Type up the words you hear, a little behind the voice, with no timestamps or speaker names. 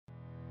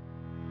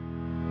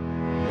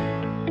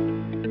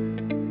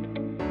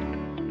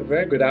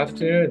Very good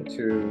afternoon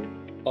to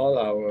all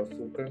our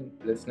Fulcrum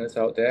listeners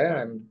out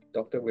there. I'm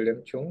Dr.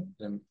 William Choong.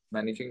 I'm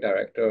Managing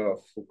Editor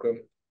of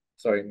Fulcrum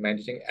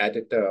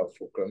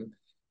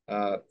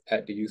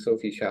at the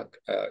Yusof Ishak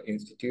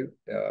Institute.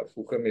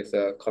 Fulcrum is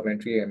a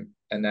commentary and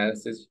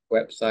analysis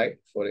website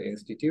for the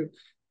Institute.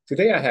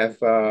 Today I have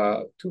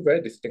two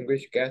very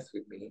distinguished guests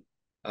with me,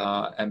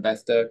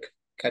 Ambassador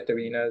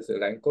Kateryna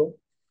Zelenko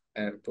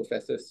and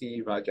Professor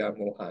C. Raja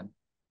Mohan.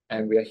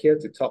 And we are here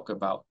to talk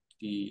about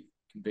the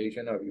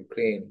invasion of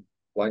Ukraine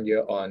 1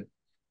 year on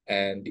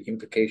and the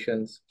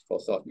implications for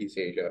Southeast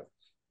Asia.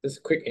 Just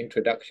a quick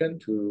introduction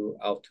to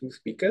our two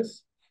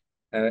speakers.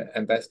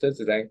 Ambassador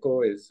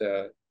Zelenko is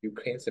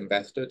Ukraine's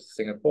ambassador to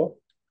Singapore.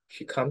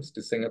 She comes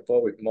to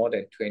Singapore with more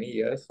than 20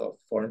 years of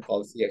foreign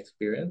policy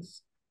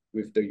experience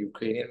with the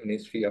Ukrainian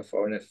Ministry of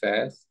Foreign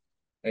Affairs.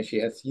 And she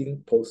has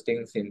seen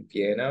postings in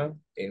Vienna,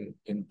 in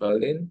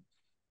Berlin,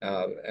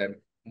 and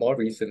more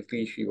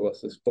recently, she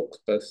was a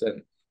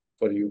spokesperson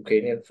for the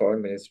Ukrainian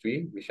Foreign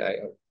Ministry, which I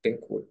think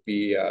would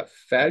be a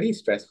fairly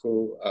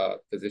stressful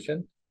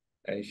position.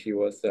 And she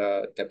was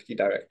Deputy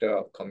Director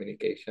of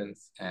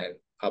Communications and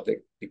Public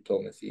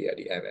Diplomacy at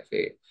the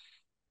MFA.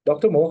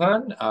 Dr.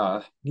 Mohan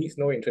needs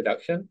no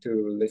introduction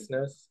to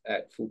listeners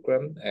at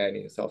Fulcrum and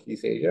in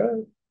Southeast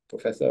Asia.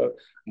 Professor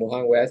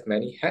Mohan wears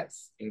many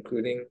hats,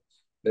 including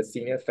the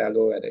Senior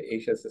Fellow at the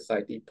Asia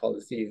Society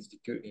Policy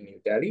Institute in New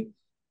Delhi.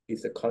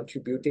 He's a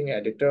contributing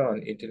editor on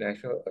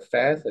international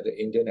affairs at the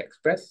Indian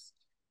Express,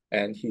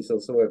 and he's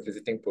also a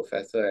visiting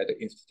professor at the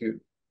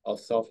Institute of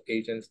South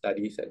Asian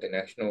Studies at the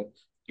National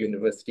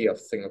University of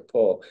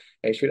Singapore.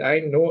 And should I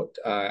note,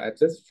 I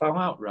just found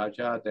out,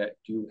 Raja, that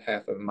you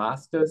have a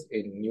master's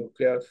in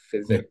nuclear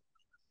physics.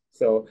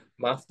 So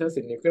master's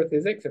in nuclear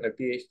physics and a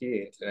PhD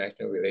in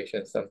international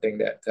relations, something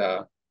that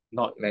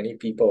not many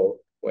people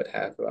would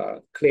have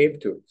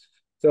claimed to.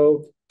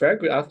 So very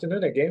good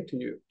afternoon again to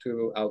you,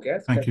 to our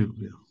guests. Thank you.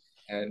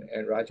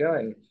 And Raja,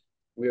 and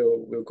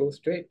we'll go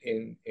straight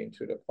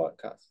into the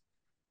podcast.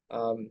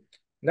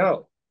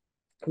 Now,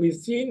 we've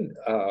seen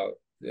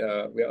we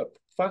are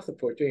fast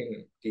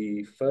approaching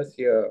the first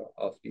year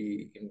of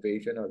the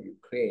invasion of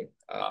Ukraine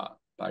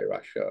by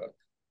Russia,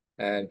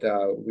 and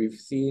we've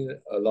seen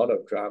a lot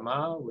of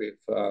drama with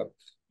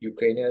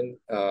Ukrainian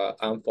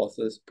armed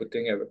forces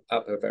putting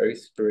up a very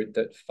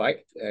spirited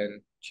fight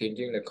and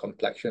changing the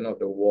complexion of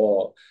the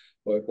war.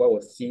 What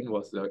was seen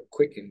was a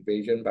quick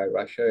invasion by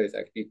Russia is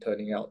actually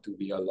turning out to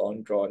be a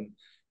long-drawn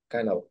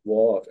kind of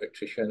war of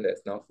attrition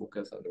that's now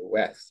focused on the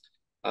West.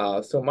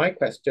 So my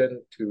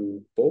question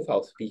to both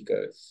our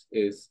speakers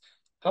is,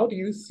 how do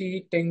you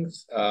see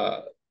things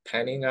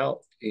panning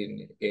out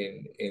in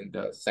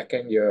the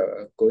second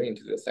year, going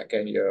into the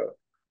second year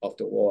of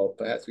the war?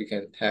 Perhaps we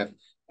can have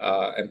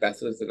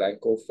Ambassador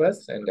Zelenko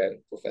first and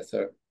then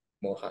Professor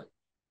Mohan.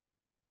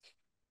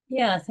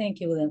 Yeah, thank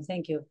you, William.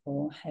 Thank you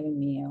for having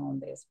me on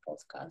this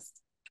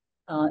podcast.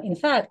 In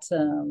fact,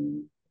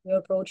 we're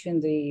approaching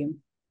the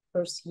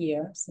first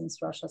year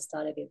since Russia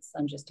started its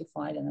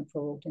unjustified and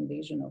unprovoked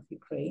invasion of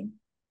Ukraine.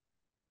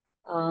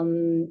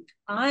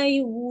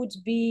 I would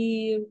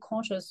be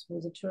cautious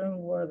with the term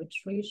war of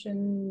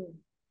attrition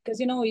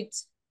because,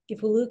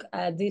 if we look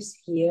at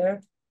this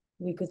year,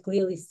 we could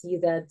clearly see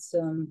that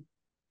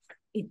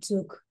it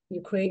took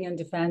Ukrainian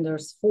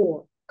defenders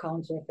 4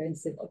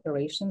 counteroffensive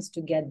operations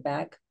to get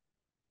back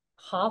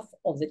half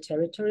of the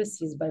territory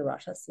seized by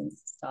Russia since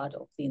the start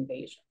of the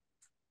invasion.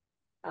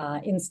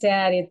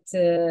 Instead, it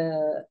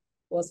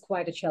was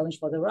quite a challenge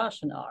for the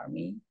Russian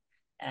army,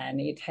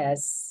 and it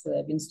has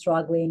been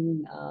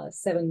struggling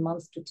 7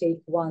 months to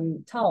take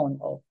one town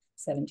of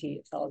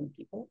 70,000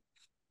 people,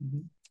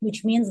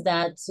 which means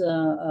that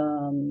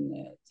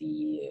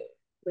the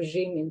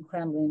regime in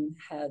Kremlin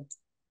had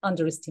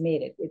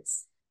underestimated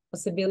its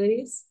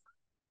possibilities.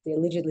 The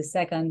allegedly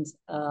second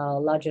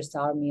largest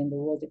army in the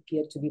world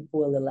appeared to be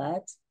poorly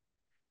led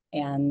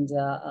and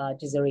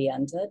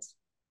disoriented.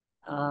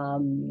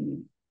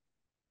 And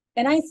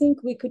I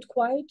think we could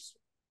quite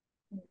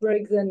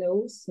break their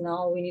nose.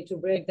 Now we need to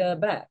break their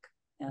back.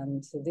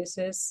 And so this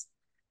is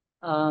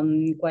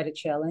quite a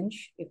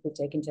challenge if we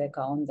take into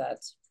account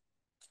that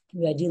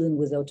we are dealing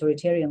with an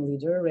authoritarian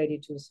leader ready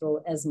to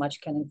throw as much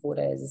cannon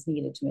fodder as is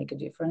needed to make a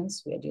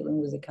difference. We are dealing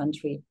with a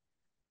country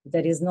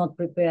that is not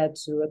prepared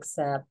to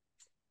accept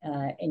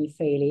any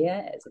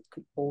failure, as it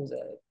could pose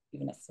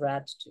even a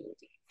threat to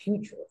the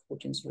future of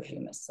Putin's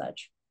regime as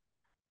such.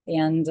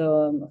 And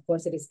of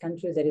course, it is a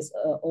country that is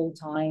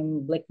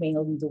all-time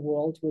blackmailing the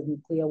world with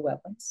nuclear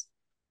weapons,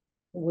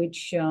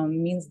 which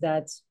means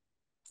that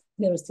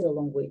there is still a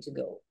long way to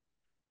go.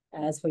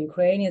 As for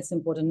Ukraine, it's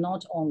important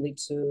not only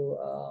to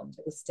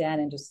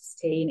withstand and to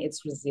sustain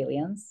its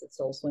resilience,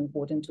 it's also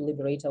important to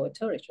liberate our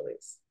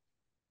territories.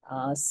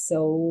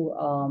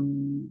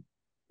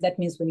 That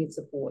means we need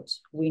support.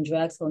 We enjoy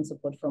excellent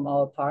support from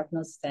our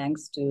partners.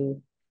 Thanks to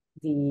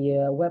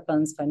the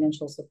weapons,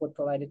 financial support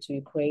provided to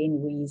Ukraine,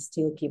 we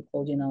still keep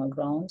holding our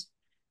ground.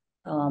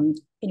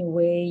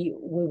 Anyway,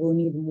 we will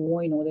need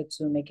more in order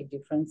to make a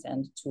difference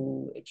and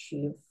to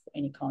achieve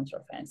any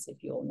counteroffensive.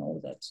 You all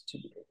know that to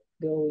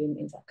going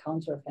into a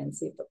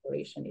counteroffensive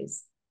operation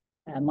is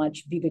a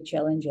much bigger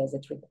challenge, as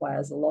it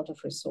requires a lot of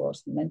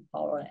resource,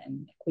 manpower,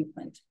 and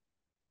equipment.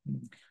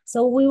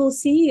 So we will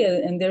see,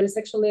 and there is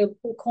actually a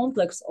full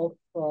complex of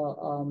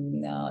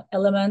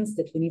elements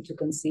that we need to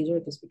consider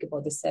to speak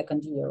about the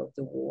second year of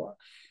the war.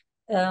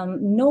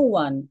 No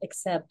one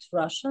except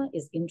Russia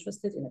is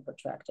interested in a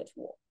protracted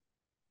war.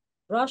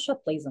 Russia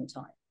plays on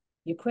time.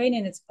 Ukraine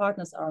and its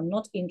partners are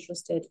not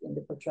interested in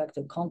the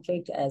protracted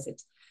conflict, as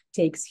it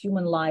takes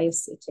human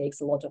lives, it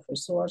takes a lot of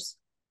resource.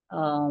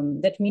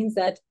 That means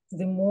that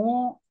the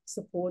more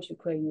support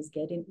Ukraine is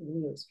getting in the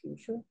near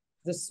future,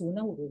 the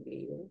sooner we will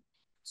be able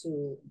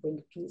to bring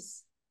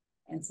peace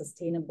and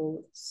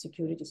sustainable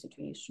security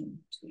situation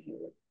to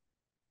Europe.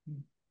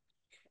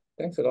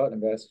 Thanks a lot,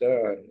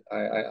 Ambassador.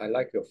 I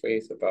like your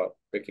phrase about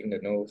breaking the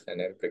nose and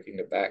then breaking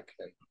the back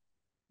and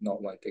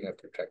not wanting a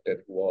protracted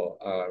war.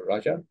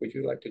 Raja, would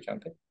you like to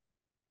jump in?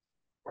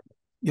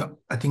 Yeah,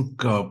 I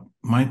think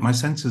my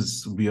sense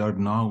is we are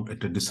now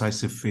at a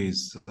decisive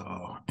phase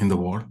in the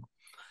war.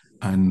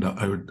 And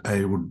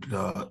I would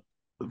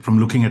from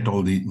looking at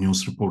all the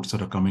news reports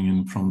that are coming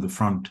in from the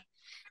front,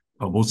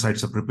 both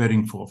sides are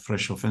preparing for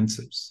fresh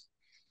offensives.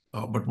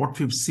 But what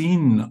we've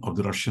seen of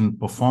the Russian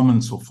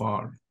performance so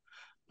far,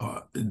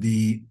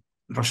 the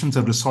Russians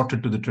have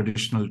resorted to the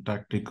traditional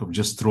tactic of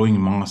just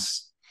throwing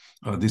mass.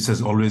 This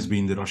has always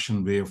been the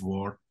Russian way of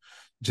war,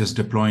 just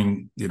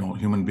deploying,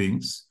 human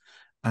beings.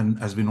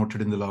 And as we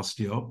noted in the last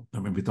year, I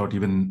mean, without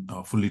even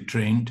fully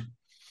trained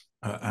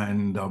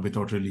and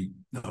without really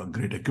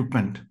great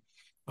equipment.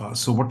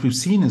 So what we've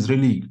seen is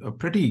really a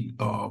pretty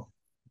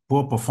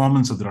poor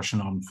performance of the Russian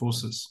armed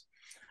forces.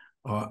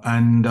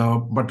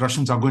 But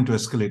Russians are going to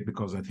escalate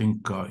because I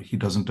think he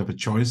doesn't have a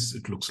choice,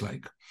 it looks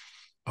like.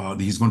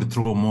 He's going to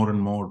throw more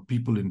and more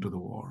people into the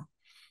war.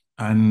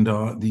 And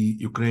the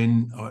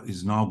Ukraine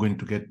is now going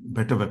to get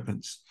better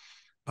weapons.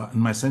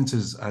 And my sense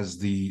is as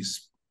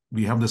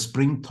we have the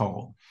spring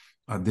thaw,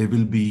 there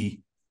will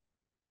be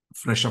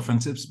fresh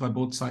offensives by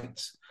both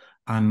sides.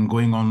 And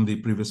going on the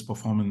previous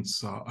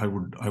performance, I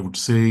would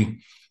say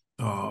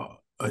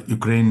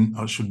Ukraine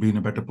should be in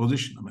a better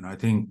position. I mean, I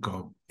think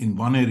in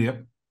one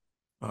area,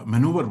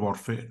 maneuver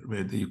warfare,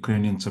 where the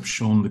Ukrainians have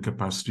shown the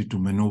capacity to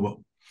maneuver,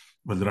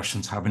 well, the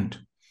Russians haven't.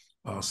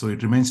 So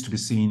it remains to be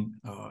seen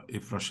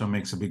if Russia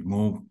makes a big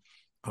move,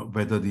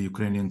 whether the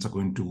Ukrainians are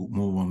going to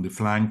move on the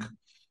flank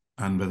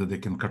and whether they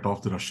can cut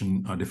off the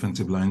Russian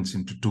defensive lines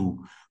into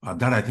two.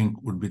 That, I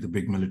think, would be the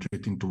big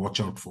military thing to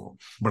watch out for.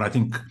 But I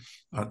think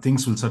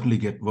things will certainly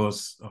get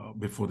worse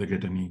before they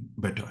get any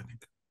better, I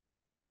think.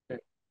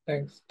 Okay.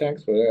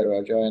 Thanks for that,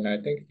 Raja. And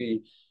I think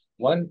the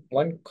one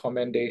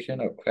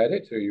commendation or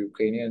credit to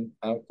Ukrainian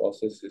armed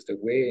forces is the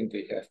way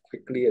they have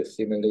quickly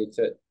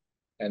assimilated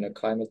and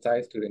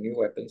acclimatized to the new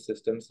weapon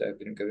systems that have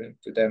been given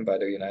to them by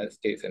the United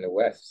States and the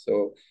West.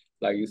 So,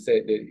 like you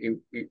said,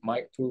 it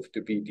might prove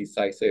to be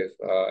decisive,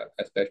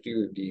 especially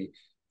with the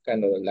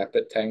kind of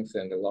Leopard tanks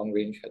and the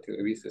long-range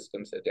artillery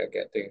systems that they're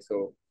getting.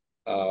 So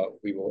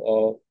we will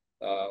all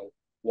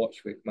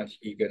watch with much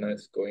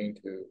eagerness going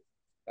to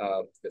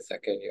the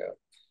second year.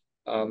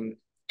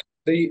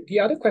 The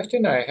other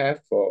question I have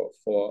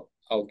for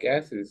our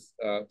guests is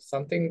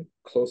something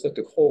closer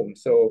to home.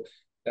 So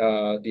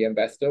the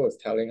ambassador was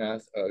telling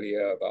us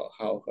earlier about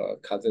how her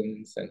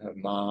cousins and her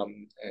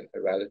mom and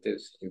her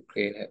relatives in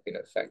Ukraine have been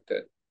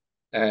affected.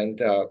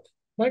 And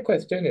my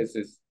question is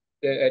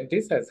and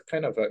this has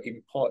kind of an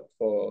import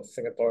for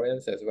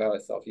Singaporeans as well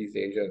as Southeast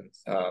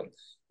Asians,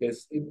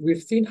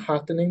 we've seen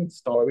heartening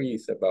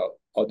stories about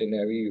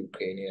ordinary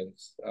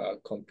Ukrainians,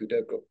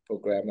 computer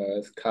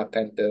programmers,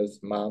 carpenters,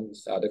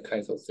 moms, other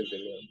kinds of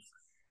civilians,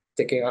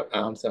 taking up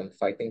arms and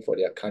fighting for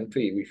their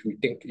country, which we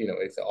think,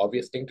 it's an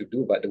obvious thing to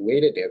do, but the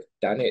way that they've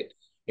done it,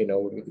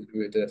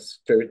 with the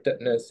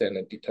spiritedness and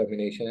the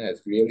determination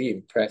has really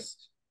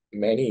impressed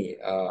many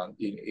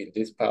in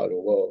this part of the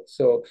world.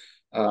 So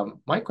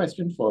my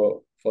question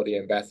for the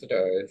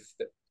ambassador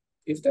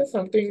is there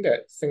something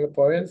that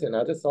Singaporeans and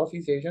other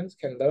Southeast Asians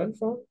can learn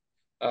from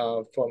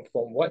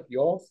what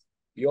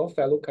your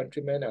fellow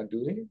countrymen are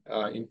doing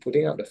in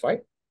putting up the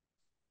fight?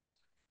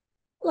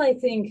 Well, I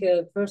think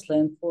firstly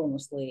and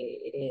foremostly,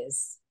 it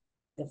is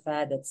the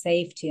fact that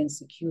safety and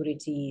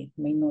security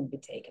may not be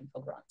taken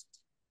for granted.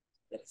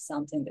 That is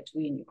something that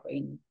we in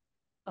Ukraine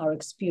are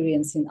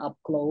experiencing up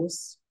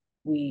close.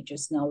 We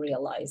just now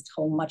realized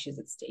how much is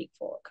at stake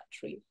for our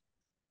country.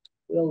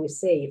 We always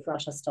say if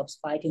Russia stops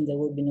fighting, there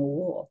will be no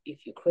war.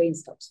 If Ukraine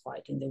stops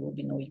fighting, there will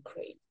be no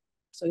Ukraine.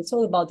 So it's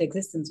all about the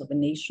existence of a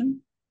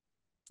nation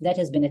that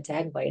has been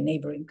attacked by a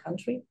neighboring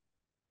country.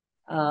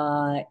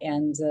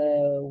 And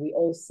we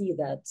all see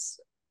that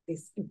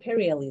this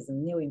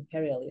imperialism,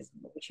 neo-imperialism,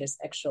 which is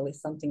actually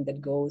something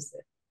that goes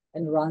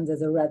and runs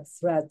as a red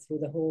thread through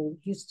the whole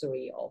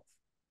history of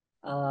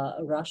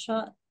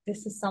Russia,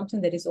 this is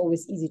something that is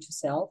always easy to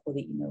sell for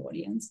the inner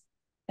audience.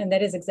 And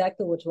that is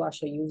exactly what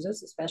Russia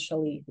uses,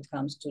 especially if it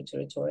comes to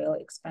territorial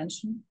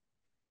expansion,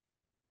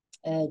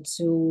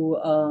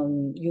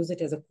 to use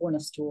it as a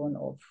cornerstone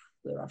of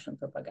the Russian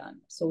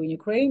propaganda. So in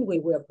Ukraine, we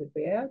were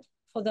prepared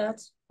for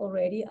that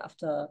already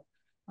after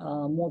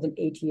more than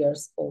 8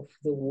 years of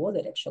the war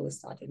that actually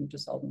started in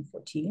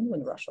 2014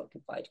 when Russia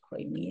occupied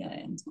Crimea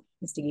and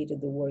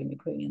instigated the war in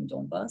Ukrainian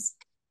Donbass.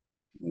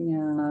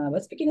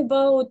 But speaking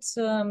about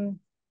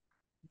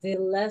the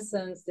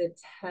lessons that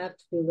have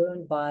to be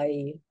learned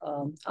by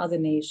other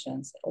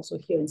nations, also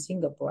here in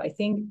Singapore, I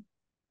think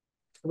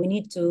we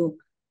need to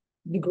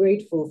be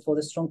grateful for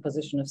the strong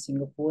position of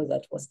Singapore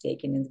that was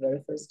taken in the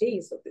very first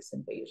days of this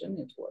invasion.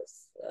 It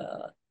was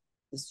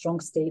the strong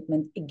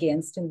statement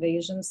against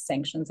invasion,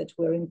 sanctions that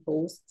were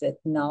imposed that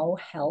now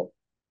help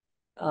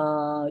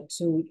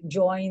to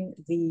join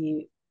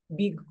the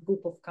big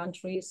group of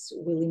countries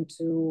willing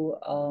to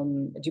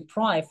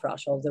deprive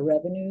Russia of the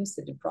revenues,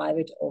 to deprive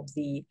it of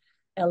the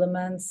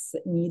elements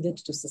needed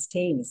to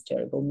sustain this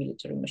terrible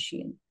military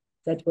machine.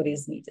 That's what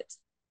is needed.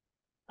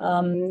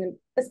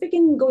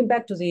 Going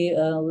back to the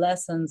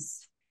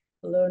lessons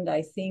learned,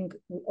 I think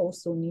we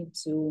also need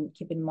to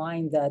keep in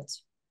mind that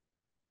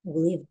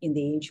we live in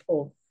the age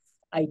of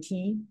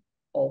IT,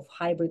 of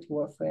hybrid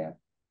warfare.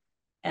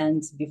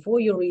 And before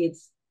you read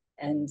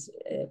and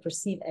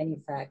perceive any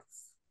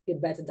facts, you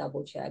better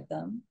double check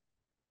them,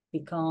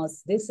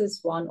 because this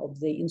is one of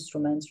the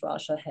instruments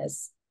Russia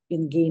has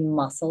been gaining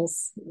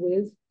muscles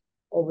with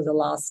over the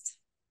last,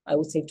 I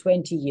would say,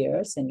 20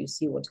 years. And you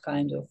see what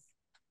kind of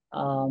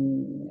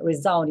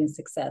resounding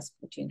success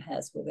Putin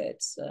has with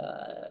it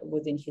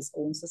within his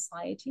own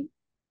society.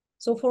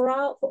 So for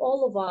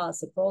all of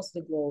us across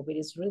the globe, it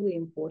is really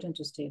important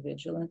to stay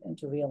vigilant and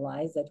to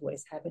realize that what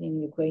is happening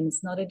in Ukraine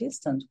is not a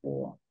distant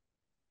war.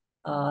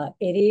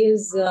 It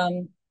is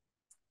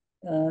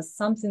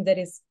something that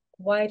is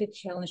quite a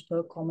challenge to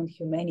our common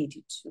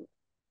humanity too.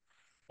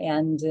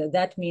 And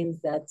that means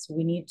that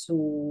we need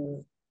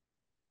to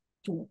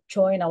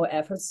join our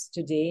efforts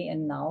today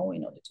and now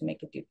in order to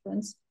make a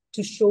difference,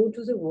 to show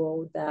to the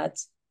world that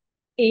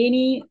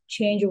any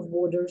change of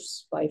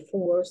borders by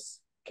force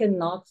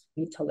cannot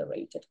be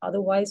tolerated.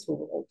 Otherwise, we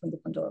will open the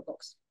Pandora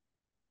box.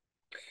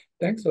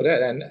 Thanks for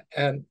that.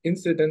 And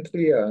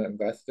incidentally,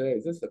 Ambassador,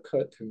 it just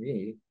occurred to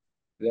me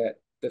that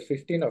the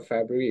 15th of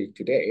February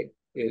today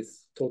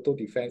is Total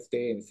Defense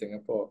Day in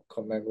Singapore,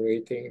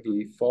 commemorating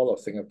the fall of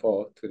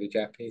Singapore to the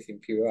Japanese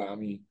Imperial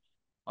Army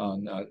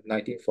on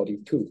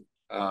 1942,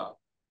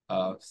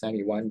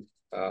 71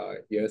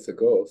 years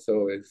ago.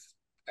 So it's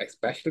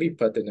especially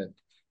pertinent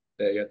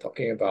that you're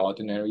talking about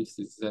ordinary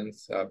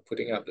citizens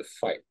putting up the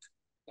fight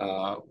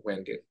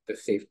when the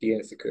safety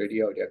and security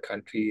of their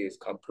country is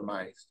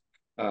compromised.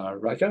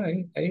 Raja,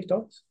 any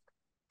thoughts?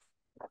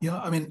 Yeah,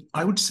 I mean,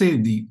 I would say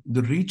the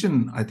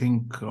region, I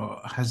think,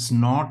 has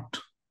not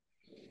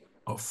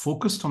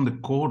focused on the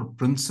core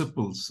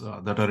principles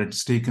that are at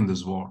stake in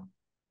this war.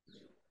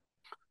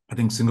 I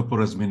think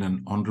Singapore has been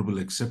an honorable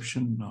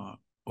exception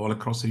all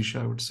across Asia,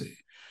 I would say,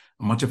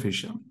 much of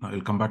Asia.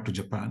 I'll come back to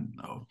Japan.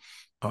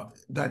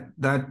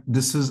 That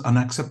this is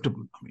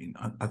unacceptable. I mean,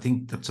 I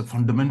think that's a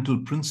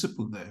fundamental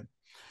principle there.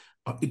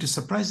 It is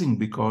surprising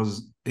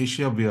because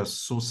Asia, we are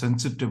so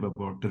sensitive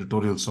about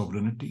territorial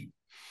sovereignty,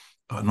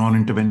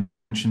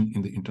 non-intervention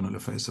in the internal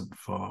affairs of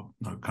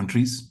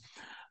countries.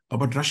 But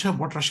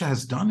what Russia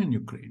has done in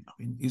Ukraine, I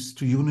mean, is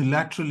to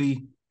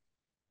unilaterally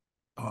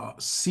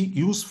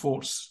use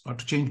force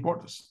to change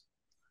borders.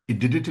 It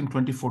did it in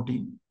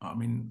 2014. I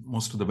mean,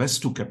 most of the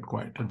West too kept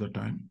quiet at the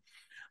time.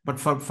 But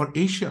for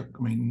Asia,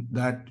 I mean,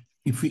 that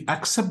if we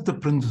accept the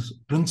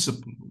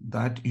principle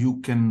that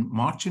you can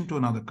march into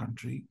another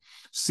country,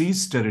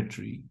 seize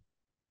territory,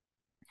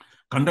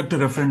 conduct a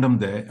referendum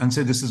there, and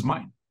say, this is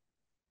mine.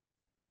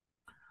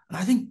 And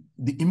I think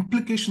the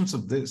implications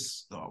of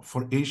this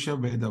for Asia,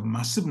 where the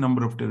massive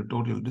number of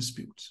territorial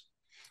disputes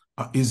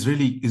is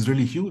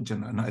really huge.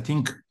 And I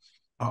think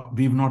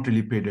we've not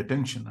really paid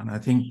attention. And I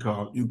think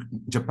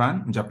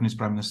Japanese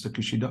Prime Minister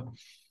Kishida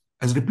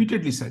has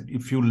repeatedly said,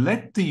 if you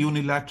let the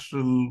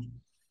unilateral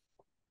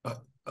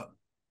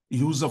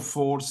use of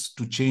force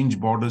to change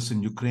borders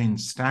in Ukraine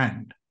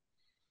stand,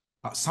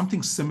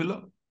 something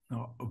similar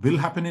will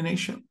happen in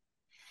Asia.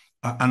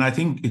 And I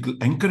think it will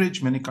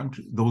encourage many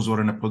countries, those who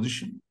are in a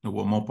position, who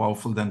are more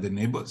powerful than their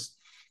neighbors,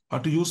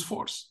 to use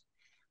force.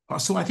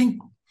 So I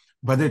think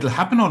whether it will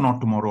happen or not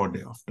tomorrow or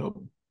day after,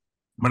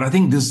 but I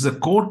think this is a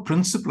core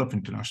principle of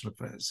international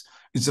affairs.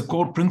 It's a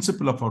core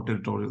principle of our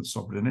territorial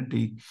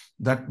sovereignty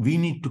that we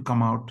need to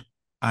come out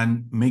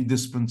and make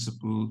this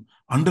principle,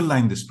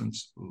 underline this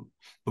principle,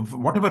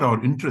 whatever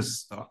our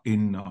interests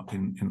in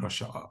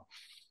Russia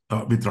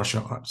are, with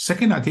Russia are.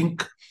 Second, I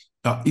think,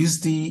 is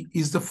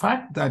the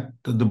fact that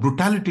the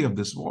brutality of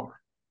this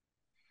war.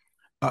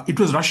 It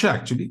was Russia,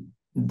 actually,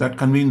 that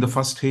convened the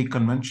first Hague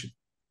Convention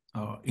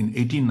in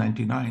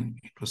 1899.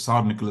 It was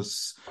Tsar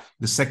Nicholas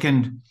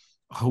II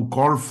who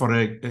called for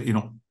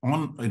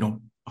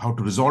how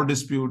to resolve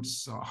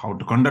disputes, how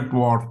to conduct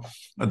war.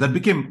 That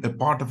became a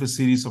part of a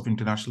series of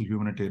international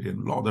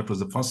humanitarian law. That was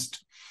the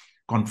first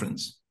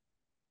conference.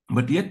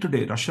 But yet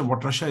today,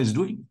 what Russia is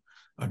doing,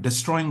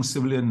 destroying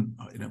civilian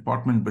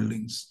apartment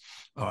buildings,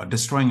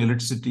 destroying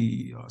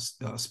electricity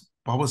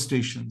power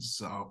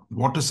stations,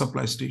 water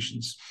supply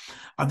stations.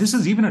 This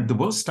is even at the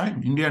worst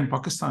time. India and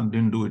Pakistan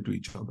didn't do it to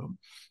each other.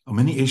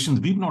 Many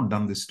Asians, we've not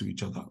done this to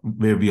each other,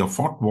 where we have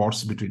fought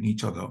wars between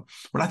each other.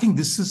 But I think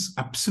this is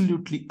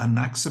absolutely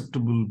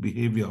unacceptable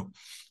behavior,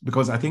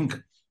 because I think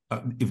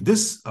if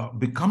this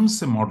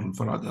becomes a model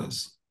for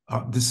others,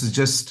 this is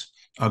just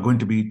going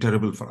to be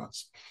terrible for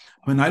us.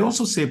 I mean, I'll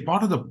also say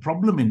part of the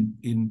problem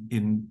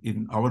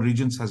in our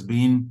regions has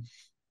been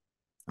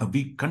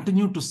we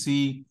continue to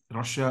see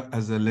Russia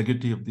as a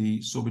legatee of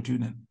the Soviet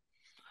Union,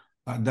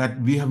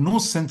 that we have no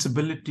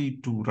sensibility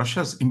to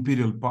Russia's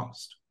imperial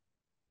past.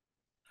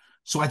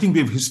 So I think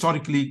we've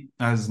historically,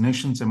 as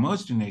nations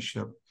emerged in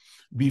Asia,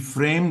 we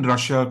framed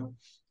Russia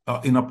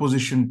in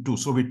opposition to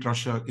Soviet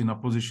Russia, in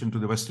opposition to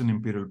the Western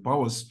imperial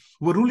powers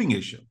who were ruling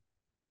Asia.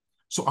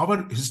 So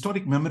our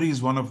historic memory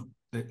is one of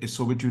a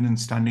Soviet Union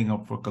standing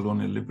up for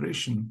colonial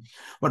liberation.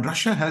 But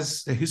Russia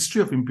has a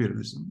history of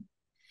imperialism.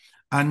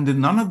 And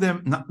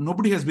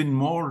nobody has been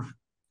more,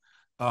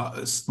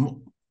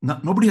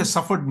 nobody has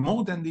suffered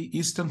more than the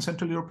Eastern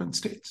Central European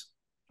states.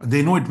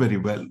 They know it very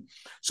well.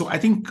 So I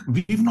think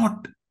we've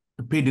not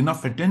paid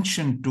enough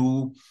attention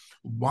to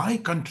why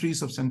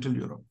countries of Central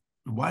Europe,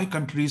 why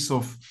countries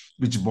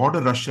which border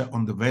Russia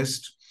on the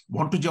west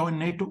want to join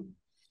NATO,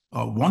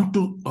 want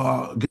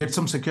to get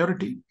some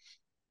security,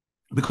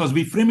 because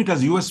we frame it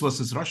as US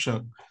versus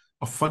Russia,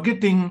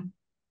 forgetting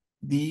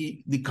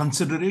the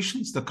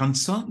considerations, the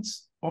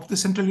concerns of the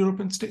Central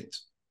European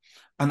states.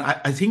 And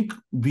I think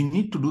we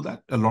need to do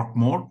that a lot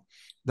more,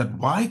 that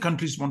why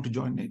countries want to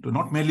join NATO,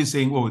 not merely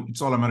saying, oh,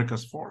 it's all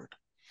America's fault,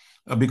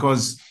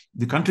 because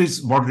the countries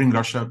bordering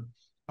Russia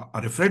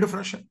are afraid of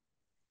Russia,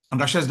 and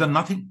Russia has done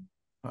nothing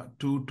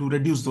to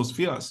reduce those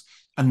fears.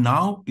 And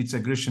now its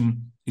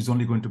aggression is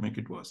only going to make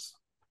it worse.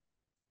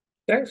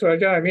 Thanks,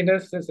 Raja. I mean,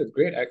 that's a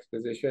great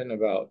exposition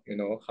about,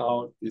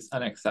 how it's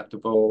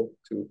unacceptable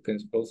to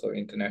principles of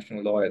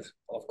international law. As,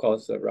 of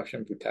course,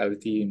 Russian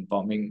brutality in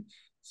bombing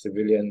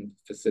civilian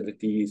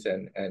facilities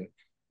and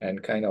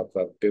kind of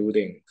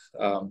buildings.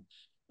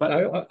 But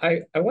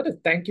I want to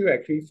thank you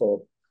actually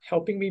for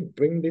helping me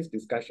bring this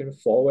discussion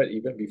forward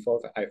even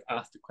before I've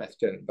asked the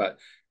question. But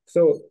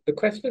so the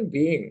question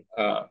being,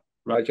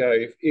 Raja,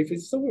 if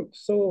it's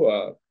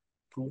so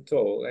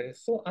brutal and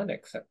it's so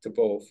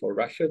unacceptable for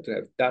Russia to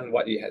have done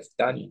what it has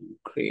done in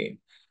Ukraine,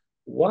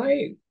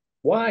 why,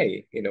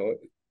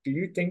 do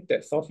you think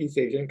that Southeast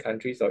Asian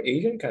countries or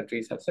Asian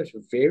countries have such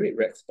varied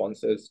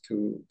responses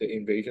to the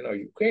invasion of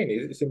Ukraine?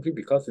 Is it simply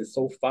because it's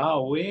so far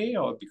away,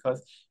 or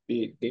because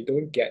they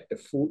don't get the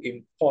full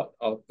import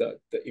of the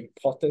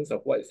importance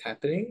of what is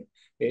happening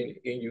in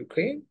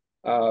Ukraine?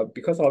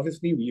 Because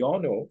obviously we all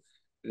know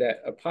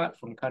that apart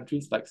from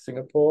countries like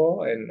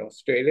Singapore and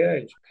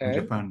Australia and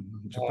Japan,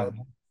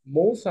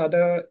 most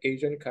other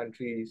Asian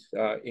countries,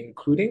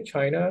 including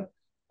China,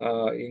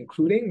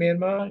 including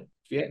Myanmar,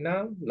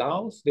 Vietnam,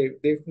 Laos,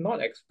 they've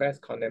not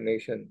expressed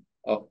condemnation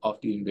of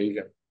the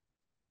invasion.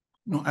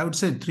 No, I would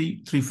say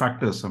three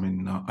factors. I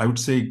mean, I would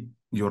say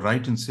you're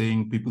right in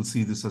saying people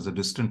see this as a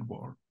distant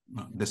war,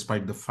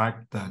 despite the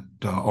fact that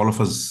all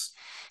of us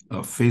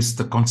face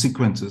the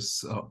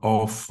consequences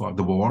of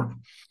the war,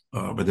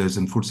 whether it's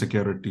in food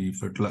security,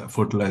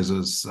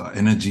 fertilizers,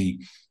 energy.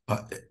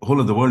 Whole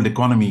of the world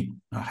economy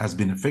has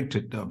been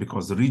affected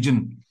because the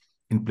region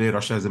in play,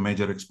 Russia is a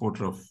major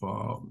exporter of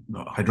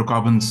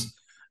hydrocarbons.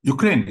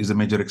 Ukraine is a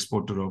major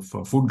exporter of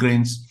food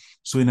grains.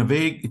 So in a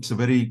way, it's a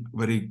very,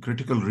 very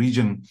critical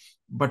region,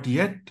 but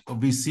yet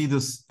we see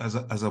this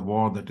as a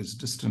war that is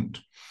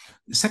distant.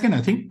 Second,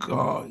 I think,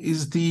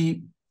 is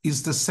the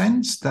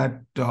sense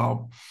that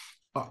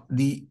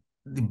the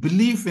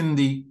belief in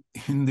the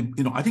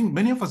I think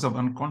many of us have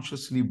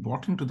unconsciously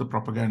bought into the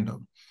propaganda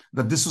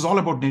that this is all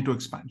about NATO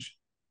expansion,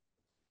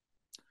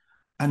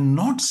 and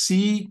not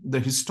see the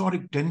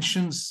historic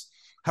tensions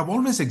have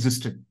always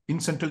existed in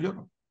Central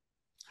Europe.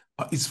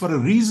 It's for a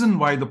reason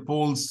why the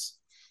Poles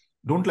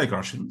don't like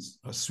Russians.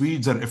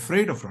 Swedes are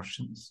afraid of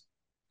Russians.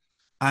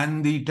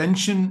 And the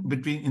tension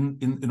between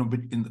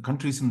in the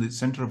countries in the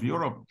center of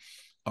Europe,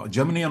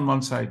 Germany on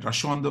one side,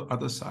 Russia on the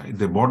other side,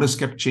 the borders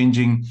kept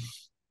changing.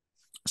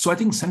 So I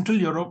think Central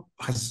Europe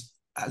has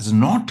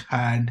not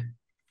had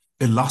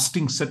a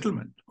lasting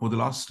settlement over the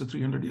last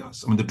 300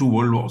 years. I mean, the two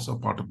world wars are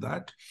part of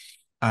that.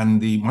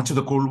 And much of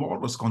the Cold War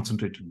was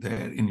concentrated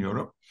there in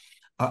Europe.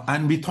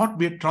 And we thought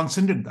we had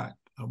transcended that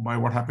by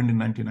what happened in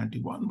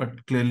 1991,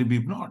 but clearly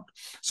we've not.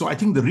 So I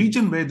think the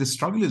region where the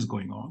struggle is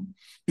going on,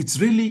 it's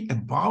really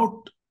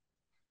about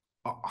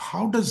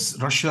how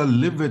does Russia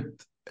live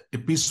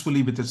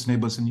peacefully with its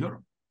neighbors in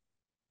Europe?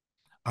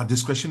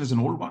 This question is an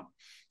old one.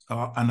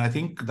 And I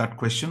think that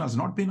question has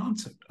not been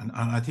answered. And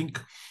I think,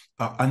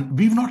 and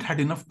we've not had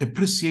enough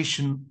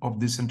appreciation of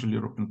the Central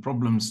European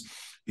problems.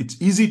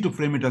 It's easy to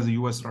frame it as a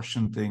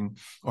US-Russian thing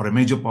or a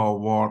major power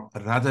war,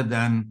 rather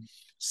than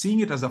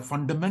seeing it as a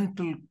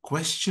fundamental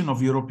question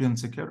of European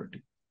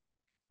security,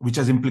 which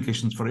has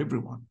implications for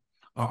everyone.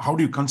 How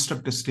do you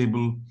construct a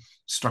stable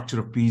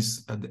structure of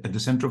peace at the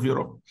center of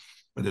Europe?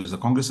 whether it's the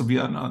Congress of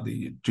Vienna,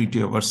 the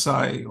Treaty of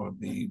Versailles, or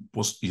the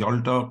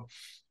post-Yalta.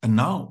 And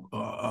now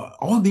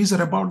all these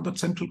are about that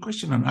central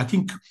question. And I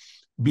think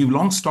we've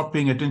long stopped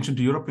paying attention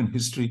to European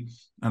history.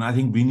 And I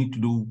think we need to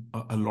do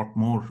a lot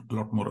more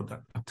of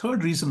that. A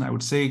third reason I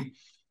would say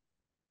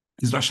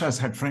is Russia has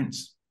had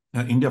friends.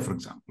 India, for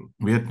example,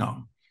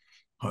 Vietnam,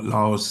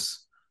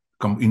 Laos,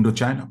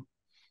 Indochina.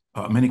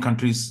 Many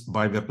countries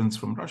buy weapons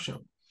from Russia.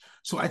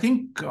 So I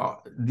think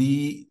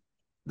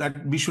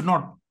that we should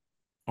not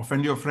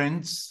offend your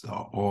friends,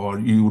 or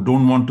you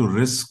don't want to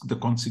risk the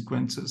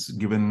consequences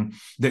given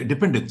the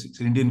dependencies.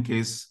 In Indian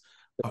case,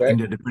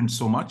 India depends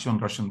so much on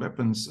Russian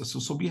weapons.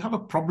 So we have a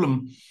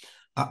problem.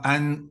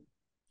 And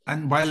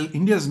while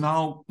India is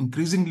now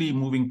increasingly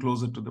moving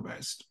closer to the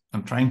West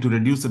and trying to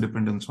reduce the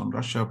dependence on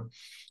Russia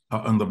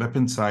on the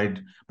weapon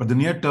side, but the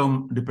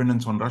near-term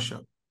dependence on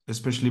Russia,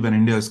 especially when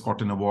India is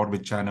caught in a war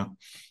with China,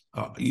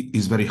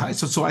 is very high.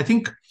 So I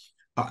think,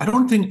 I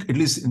don't think, at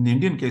least in the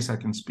Indian case I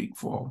can speak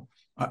for,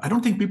 I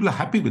don't think people are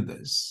happy with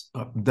this.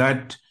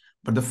 But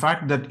the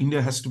fact that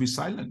India has to be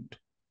silent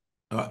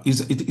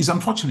is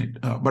unfortunate.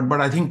 But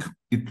I think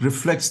it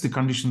reflects the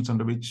conditions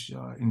under which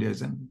India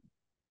is in.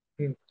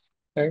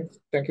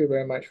 Thank you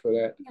very much for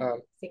that. I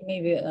think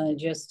maybe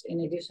just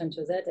in addition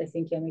to that, I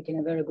think you're making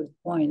a very good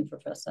point,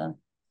 Professor.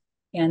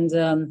 And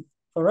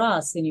for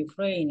us in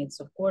Ukraine, it's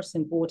of course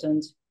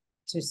important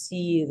to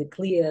see the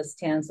clear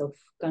stance of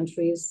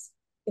countries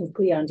and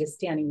clear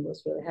understanding of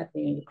what's really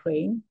happening in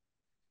Ukraine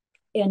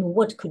and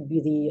what could be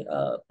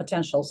the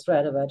potential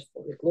threat of it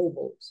for the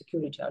global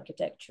security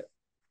architecture.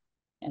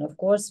 And of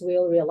course,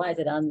 we'll realize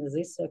that under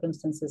these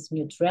circumstances,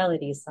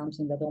 neutrality is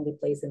something that only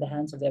plays in the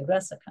hands of the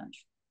aggressor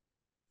country.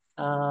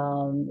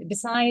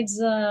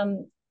 Besides,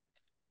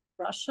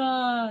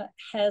 Russia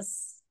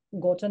has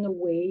gotten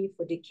away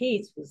for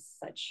decades with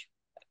such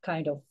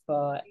kind of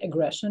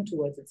aggression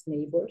towards its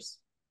neighbors.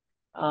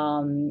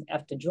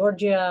 After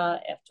Georgia,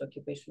 after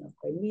occupation of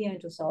Crimea in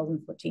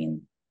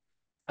 2014,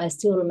 I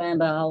still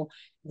remember how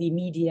the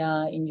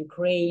media in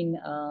Ukraine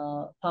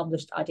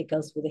published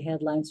articles with the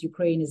headlines,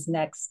 "Ukraine is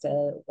next,"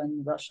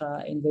 when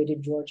Russia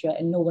invaded Georgia,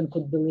 and no one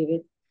could believe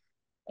it.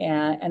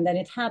 And then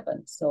it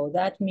happened. So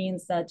that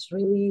means that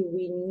really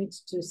we need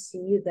to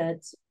see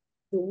that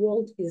the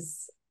world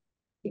is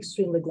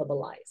extremely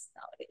globalized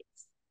nowadays.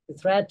 The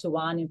threat to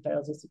one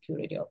imperils the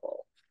security of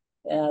all.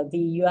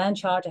 The UN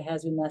Charter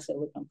has been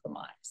massively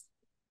compromised.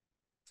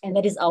 And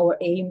that is our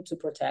aim to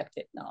protect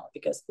it now,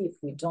 because if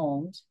we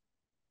don't,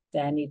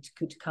 then it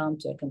could come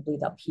to a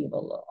complete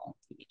upheaval on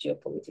the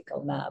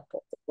geopolitical map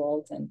of the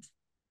world. And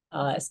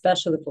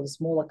especially for the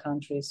smaller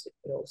countries, it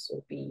could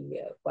also be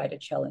quite a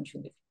challenge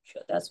in the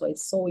future. That's why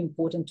it's so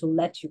important to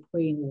let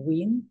Ukraine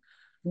win,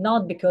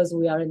 not because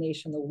we are a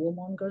nation of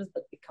warmongers,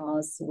 but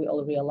because we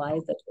all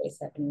realize that what is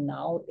happening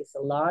now is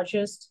the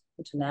largest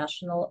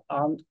international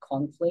armed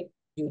conflict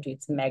due to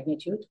its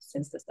magnitude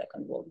since the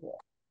Second World War.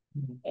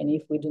 Mm-hmm. And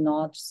if we do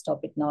not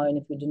stop it now, and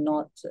if we do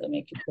not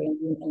make Ukraine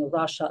win and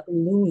Russia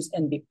lose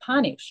and be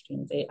punished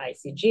in the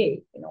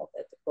ICJ, you know,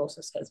 that the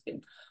process has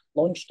been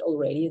launched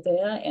already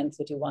there, and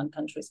 31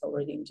 countries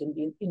already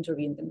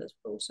intervened in this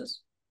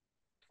process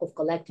of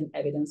collecting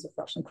evidence of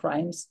Russian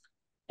crimes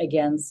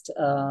against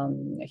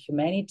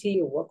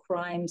humanity, war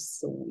crimes.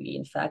 So we,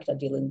 in fact, are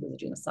dealing with a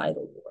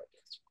genocidal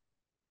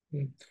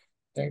war.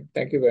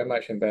 Thank you very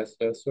much,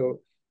 Ambassador.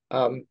 So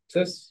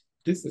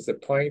this is a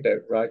point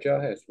that Raja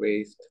has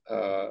raised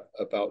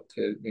about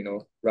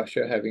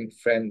Russia having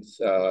friends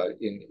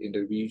in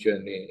the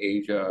region, in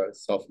Asia,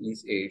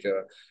 Southeast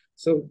Asia.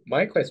 So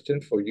my question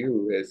for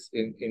you is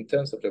in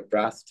terms of the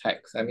brass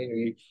tacks. I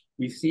mean,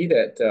 we see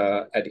that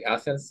at the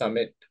ASEAN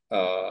summit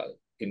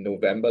in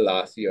November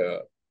last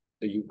year,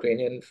 the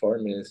Ukrainian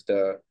Foreign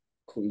Minister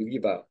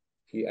Kuleba,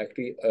 he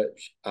actually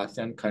urged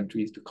ASEAN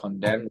countries to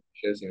condemn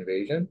Russia's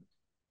invasion.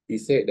 He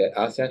said that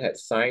ASEAN had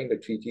signed the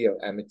Treaty of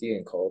Amity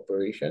and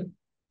Cooperation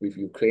with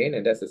Ukraine,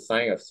 and that's a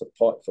sign of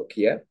support for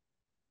Kiev.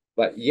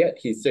 But yet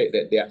he said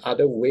that there are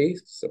other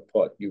ways to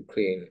support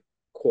Ukraine,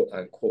 quote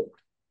unquote.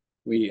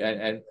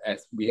 And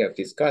as we have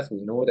discussed,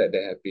 we know that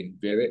there have been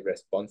varied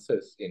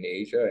responses in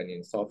Asia and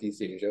in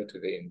Southeast Asia to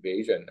the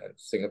invasion. And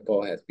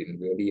Singapore has been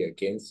really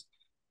against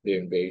the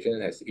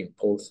invasion, has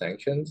imposed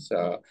sanctions.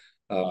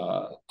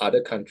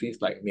 Other countries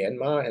like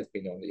Myanmar has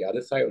been on the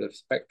other side of the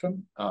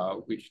spectrum,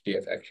 which they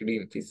have actually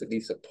implicitly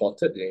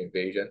supported the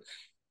invasion.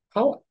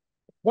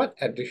 What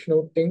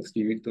additional things do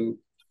you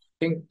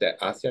think that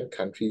ASEAN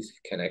countries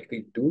can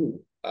actually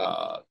do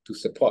to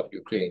support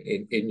Ukraine,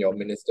 in your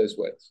minister's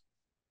words?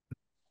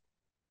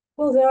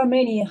 Well, there are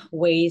many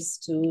ways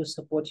to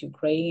support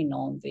Ukraine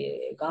on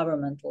the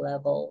governmental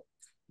level.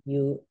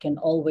 You can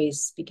always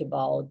speak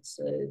about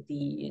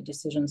the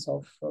decisions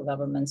of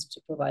governments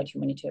to provide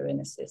humanitarian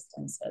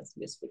assistance, as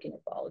we're speaking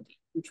about the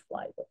huge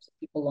plight of the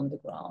people on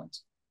the ground.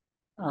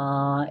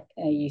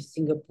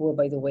 Singapore,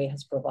 by the way,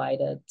 has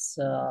provided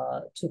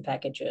 2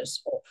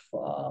 packages of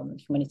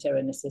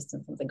humanitarian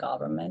assistance from the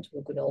government.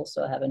 We could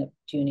also have an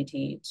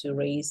opportunity to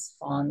raise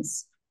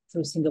funds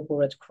through Singapore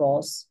Red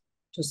Cross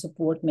to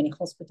support many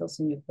hospitals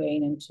in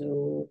Ukraine and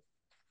to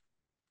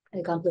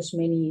accomplished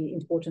many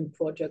important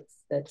projects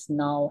that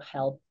now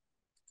help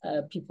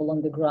people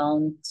on the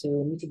ground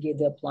to mitigate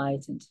their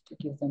plight and to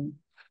give them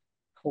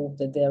hope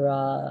that there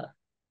are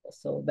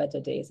also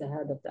better days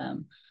ahead of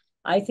them.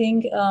 I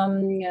think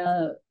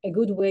a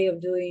good way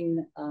of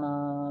doing,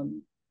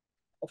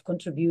 of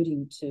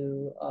contributing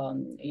to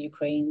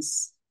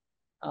Ukraine's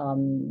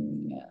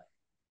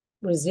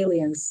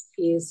resilience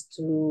is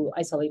to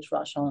isolate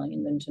Russia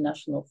in the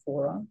international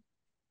fora.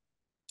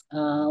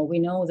 We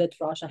know that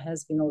Russia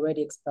has been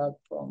already expelled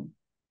from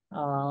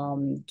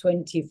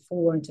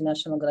 24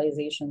 international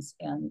organizations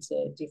and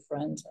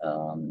different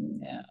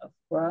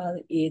fora.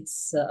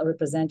 Its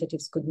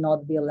representatives could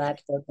not be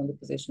elected on the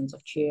positions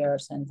of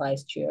chairs and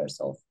vice chairs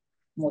of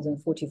more than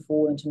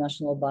 44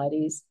 international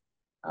bodies,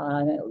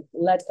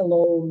 let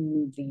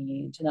alone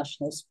the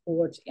international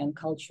sport and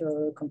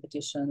culture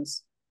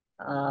competitions.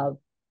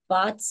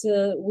 But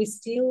there's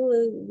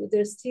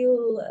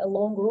still a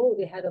long road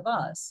ahead of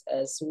us,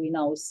 as we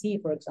now see,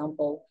 for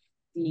example,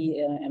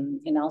 the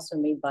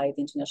announcement made by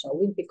the International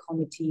Olympic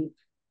Committee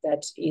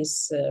that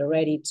is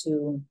ready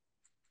to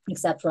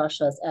accept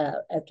Russia's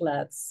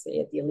athletes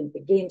at the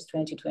Olympic Games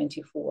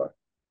 2024.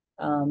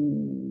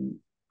 And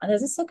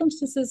as a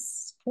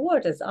circumstances,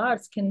 sport as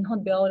arts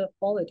cannot be out of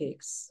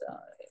politics.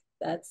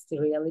 That's the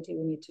reality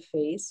we need to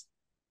face.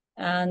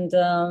 And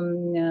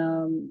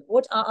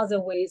what are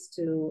other ways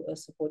to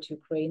support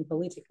Ukraine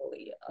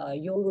politically?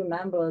 You'll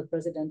remember the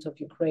president of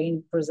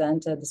Ukraine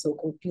presented the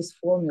so-called peace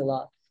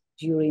formula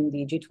during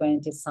the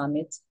G20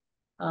 summit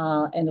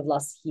end of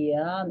last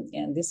year.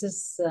 And this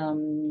is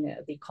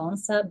the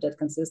concept that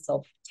consists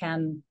of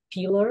 10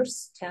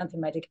 pillars, 10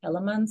 thematic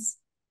elements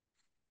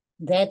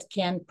that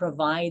can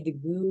provide a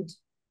good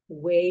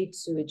way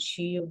to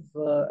achieve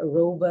a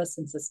robust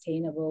and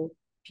sustainable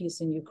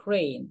peace in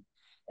Ukraine.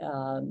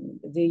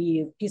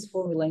 The peace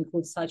formula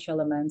includes such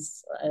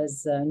elements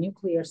as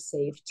nuclear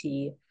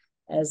safety,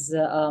 as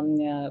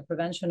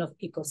prevention of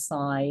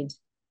ecocide,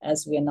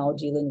 as we are now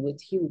dealing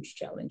with huge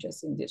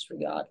challenges in this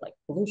regard, like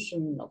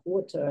pollution of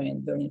water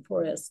and burning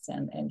forests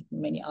and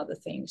many other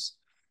things,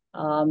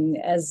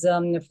 as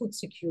food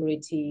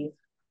security,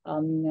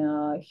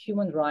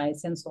 human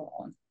rights, and so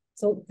on.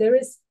 So there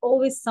is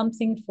always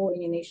something for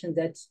any nation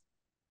that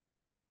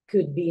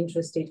could be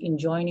interested in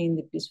joining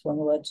the peace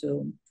formula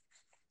to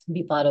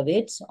be part of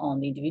it on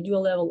the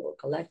individual level or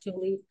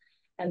collectively.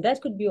 And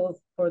that could be,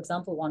 for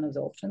example, one of the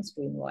options.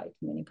 We invite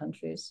many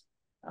countries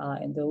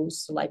and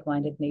those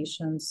like-minded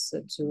nations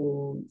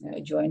to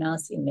join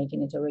us in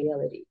making it a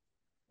reality.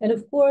 And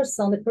of course,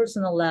 on the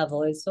personal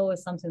level, it's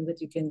always something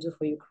that you can do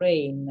for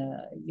Ukraine.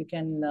 You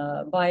can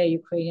buy a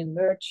Ukrainian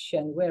merch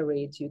and wear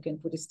it. You can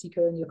put a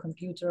sticker on your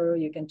computer.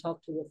 You can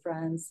talk to your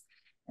friends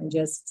and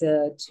just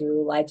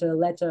to write a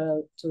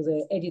letter to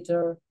the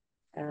editor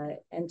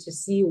and to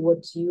see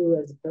what you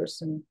as a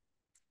person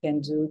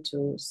can do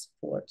to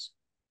support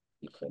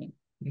Ukraine.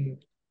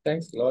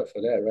 Thanks a lot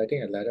for that.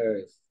 Writing a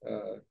letter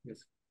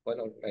is one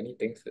of many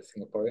things that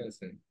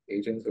Singaporeans and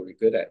Asians will be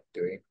good at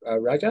doing.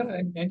 Raja,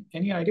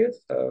 any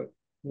ideas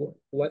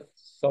what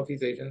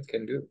Southeast Asians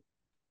can do?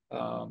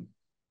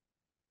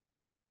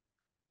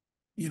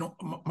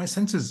 My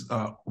sense is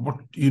what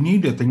you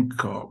need, I think,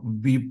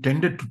 we've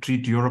tended to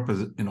treat Europe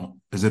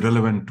as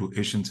irrelevant to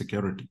Asian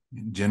security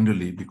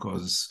generally,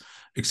 because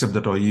except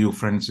that our EU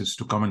friends is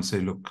to come and say,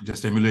 look,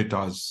 just emulate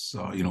us,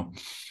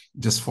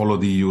 just follow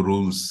the EU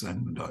rules.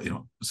 And,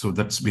 so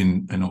that's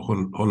been,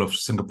 whole of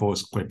Singapore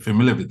is quite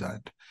familiar with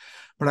that.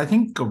 But I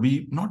think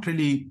we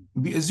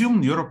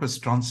assume Europe has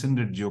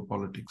transcended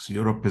geopolitics.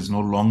 Europe is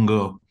no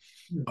longer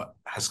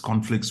has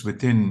conflicts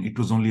within. It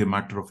was only a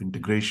matter of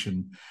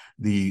integration,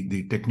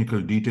 the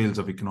technical details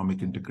of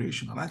economic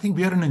integration. And I think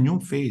we are in a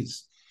new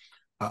phase.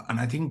 And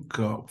I think,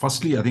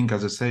 firstly,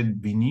 as I said,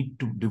 we need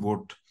to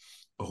devote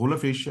the whole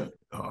of Asia.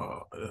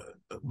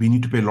 We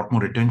need to pay a lot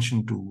more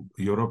attention to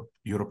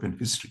European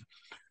history.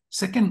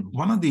 Second,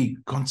 one of the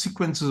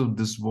consequences of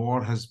this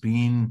war has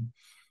been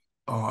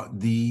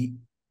the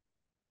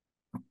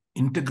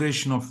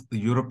integration of the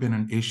European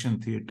and Asian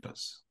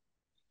theaters.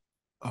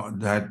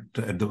 That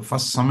at the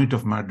first summit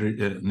of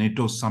Madrid,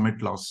 NATO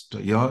summit last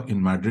year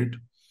in Madrid,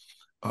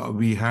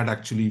 we had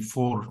actually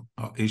 4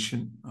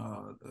 Asian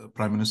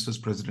prime ministers,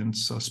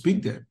 presidents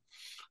speak there.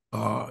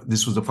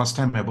 This was the first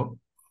time ever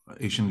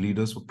Asian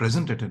leaders were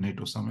present at a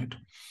NATO summit.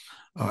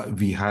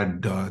 We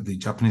had the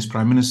Japanese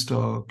Prime Minister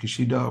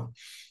Kishida,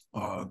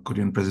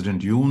 Korean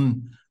President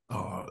Yoon,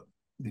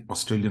 the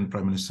Australian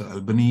Prime Minister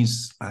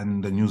Albanese,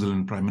 and the New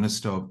Zealand Prime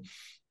Minister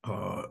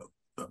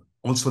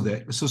also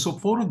there. So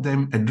 4 of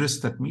them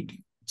addressed that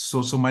meeting.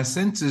 So my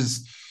sense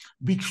is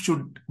we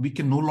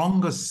can no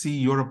longer see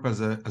Europe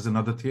as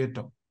another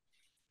theater,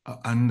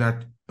 and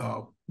that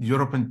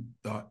Europe and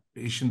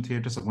Asian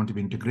theaters are going to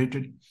be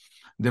integrated.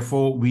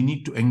 Therefore, we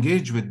need to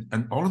engage with,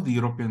 and all of the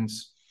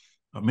Europeans,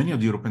 many of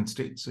the European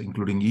states,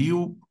 including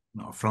EU,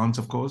 France,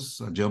 of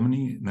course,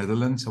 Germany,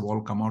 Netherlands, have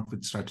all come out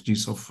with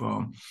strategies of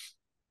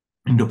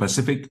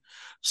Indo-Pacific.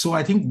 So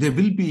I think there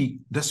will be,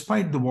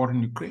 despite the war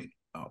in Ukraine,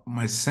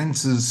 my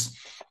sense is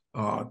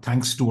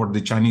thanks to what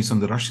the Chinese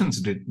and the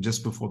Russians did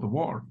just before the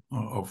war,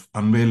 of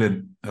unveil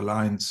an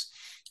alliance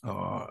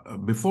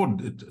before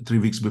 3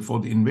 weeks before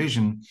the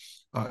invasion,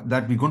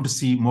 that we're going to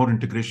see more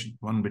integration,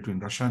 one between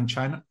Russia and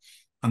China,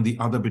 and the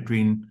other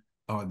between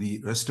the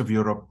rest of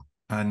Europe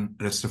and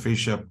rest of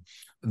Asia.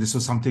 This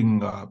was something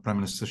Prime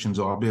Minister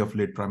Shinzo Abe of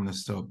late Prime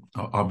Minister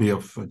Abe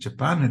of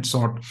Japan had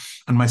sought.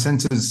 And my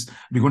sense is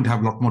we're going to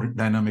have a lot more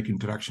dynamic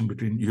interaction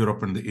between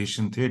Europe and the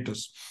Asian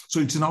theaters.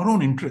 So it's in our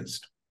own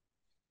interest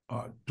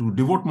to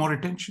devote more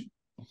attention,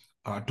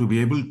 to be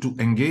able to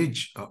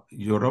engage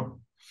Europe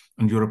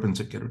and European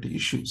security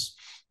issues.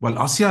 While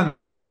ASEAN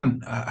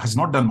has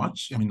not done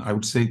much, I mean, I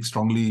would say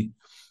strongly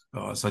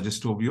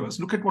suggest to our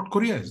viewers, look at what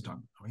Korea has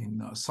done. I mean,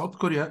 South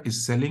Korea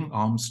is selling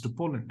arms to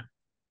Poland.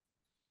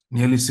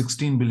 Nearly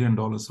 $16 billion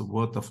of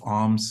worth of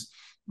arms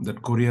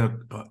that Korea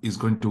is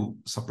going to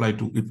supply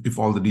to, if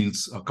all the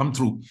deals come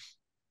through.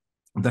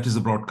 That is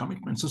a broad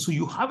commitment. So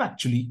you have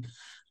actually,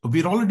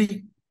 we're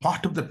already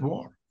part of that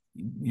war.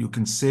 You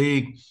can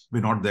say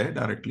we're not there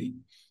directly.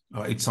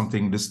 It's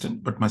something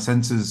distant, but my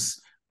sense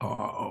is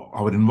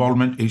our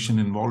involvement, Asian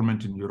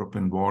involvement in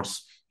European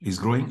wars is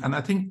growing. And I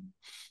think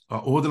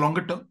over the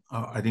longer term,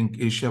 I think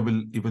Asia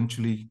will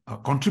eventually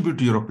contribute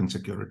to European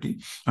security.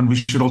 And we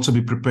should also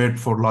be prepared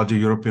for larger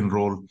European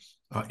role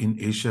in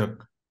Asia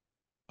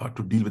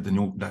to deal with the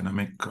new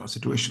dynamic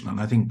situation.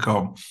 And I think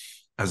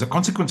as a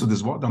consequence of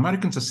this war, the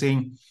Americans are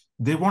saying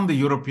they want the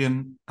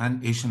European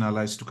and Asian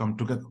allies to come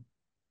together,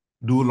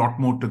 do a lot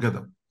more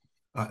together,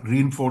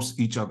 reinforce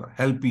each other,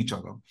 help each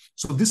other.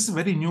 So this is a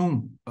very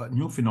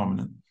new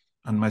phenomenon.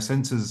 And my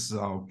sense is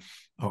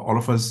all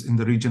of us in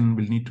the region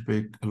will need to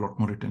pay a lot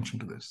more attention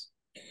to this.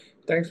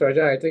 Thanks,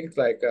 Raja. I think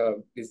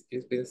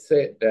it's been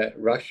said that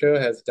Russia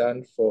has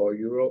done for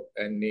Europe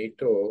and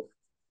NATO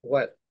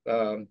what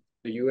the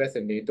US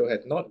and NATO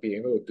has not been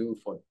able to do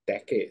for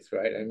decades,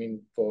 right? I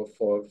mean, for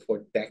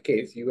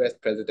decades, US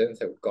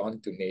presidents have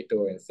gone to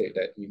NATO and said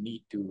that you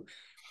need to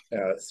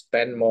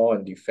spend more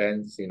on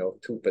defense,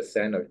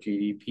 2% of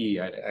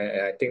GDP. And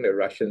I think the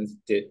Russians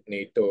did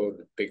NATO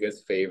the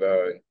biggest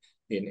favor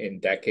in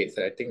decades.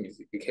 And I think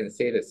we can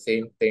say the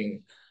same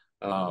thing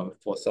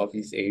for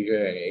Southeast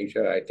Asia and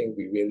Asia. I think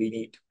we really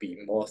need to be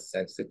more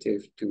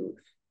sensitive to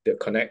the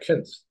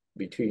connections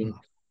between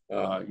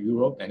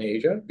Europe and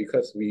Asia,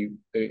 because we,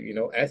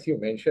 as you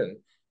mentioned,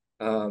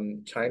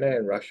 China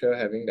and Russia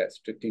having that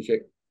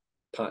strategic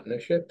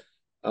partnership.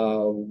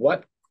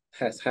 What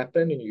has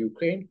happened in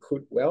Ukraine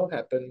could well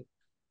happen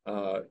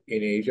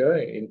in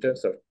Asia in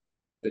terms of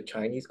the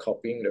Chinese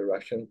copying the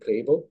Russian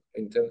playbook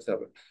in terms of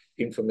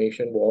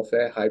information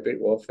warfare, hybrid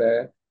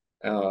warfare,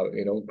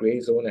 gray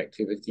zone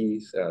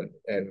activities,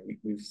 and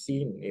we've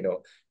seen,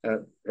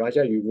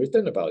 Raja, you've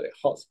written about it,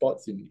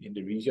 hotspots in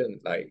the region,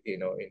 like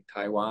in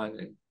Taiwan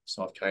and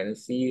South China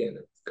Sea and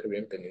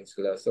Korean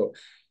Peninsula. So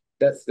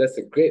that's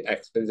a great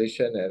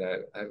exposition,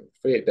 and I'm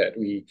afraid that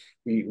we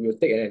will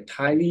take an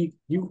entirely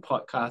new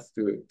podcast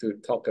to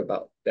talk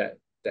about that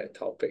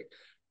topic.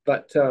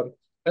 But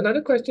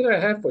another question I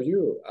have for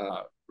you,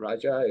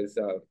 Raja, is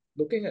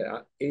looking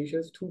at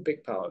Asia's two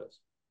big powers,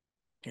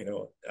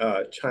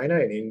 China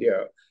and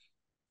India.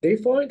 They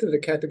fall into the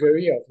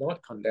category of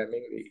not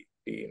condemning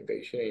the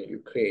invasion in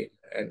Ukraine.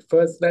 And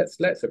first,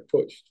 let's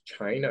approach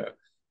China.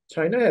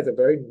 China has a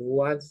very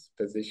nuanced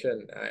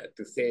position,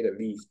 to say the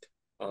least,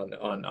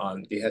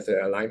 on it has an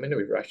alignment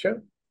with Russia.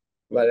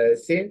 But at the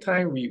same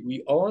time,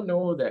 we all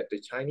know that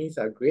the Chinese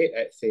are great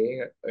at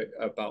saying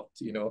about,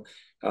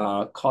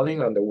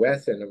 calling on the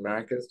West and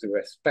Americans to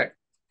respect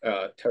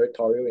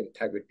territorial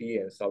integrity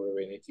and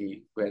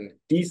sovereignty, when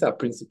these are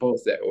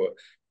principles that were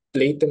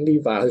blatantly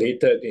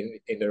violated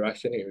in the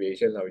Russian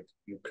invasion of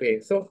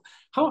Ukraine. So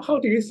how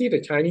do you see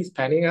the Chinese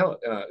panning out,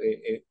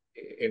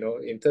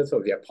 in terms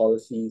of their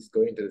policies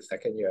going into the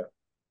second year?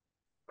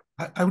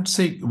 I would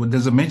say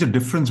there's a major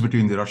difference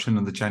between the Russian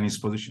and the Chinese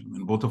position.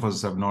 And both of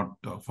us have not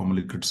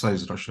formally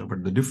criticized Russia,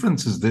 but the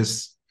difference is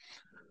this.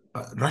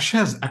 Russia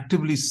has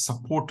actively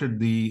supported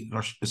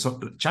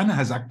China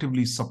has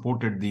actively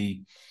supported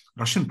the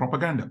Russian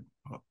propaganda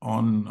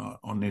on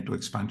NATO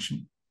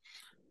expansion,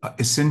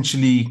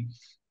 essentially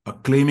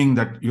claiming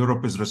that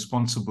Europe is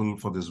responsible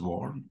for this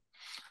war.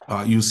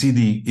 You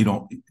see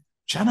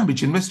China,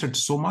 which invested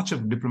so much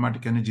of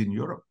diplomatic energy in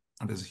Europe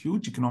and has a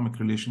huge economic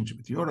relationship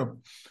with Europe.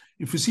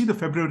 If you see the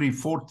February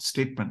 4th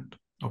statement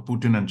of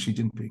Putin and Xi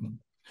Jinping,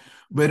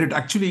 where it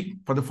actually,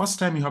 for the first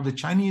time, you have the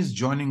Chinese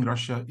joining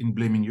Russia in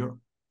blaming Europe.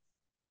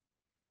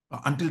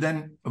 Until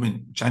then, I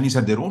mean, Chinese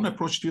had their own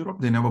approach to Europe.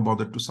 They never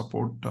bothered to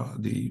support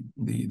the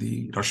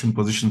Russian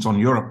positions on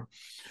Europe.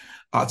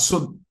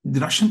 So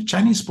the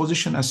Chinese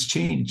position has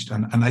changed,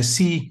 and I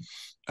see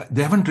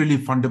they haven't really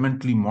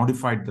fundamentally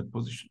modified that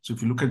position. So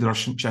if you look at the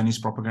Russian-Chinese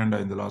propaganda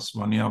in the last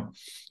 1 year,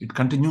 it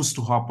continues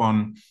to harp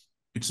on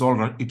it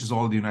is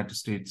all the United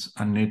States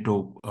and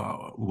NATO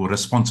who are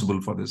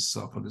responsible for this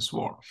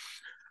war.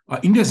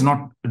 India is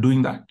not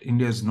doing that.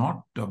 India is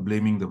not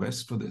blaming the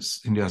West for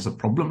this. India has a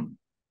problem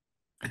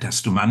It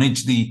has to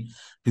manage the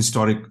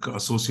historic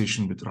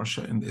association with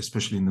Russia, and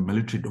especially in the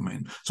military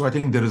domain. So I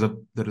think there is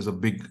a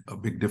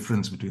big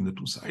difference between the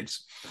two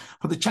sides.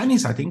 For the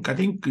Chinese, I think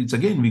it's,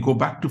 again, we go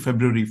back to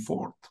February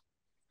 4th.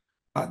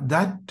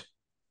 That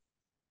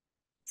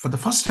for the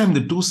first time,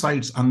 the two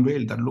sides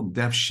unveiled that, look,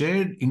 they have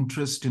shared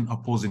interest in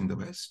opposing the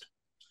West.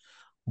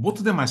 Both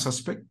of them, I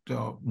suspect,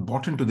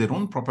 bought into their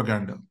own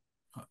propaganda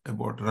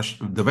about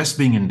Russia, the West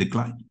being in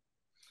decline,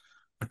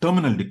 a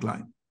terminal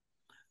decline.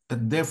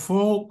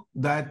 Therefore,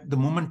 that the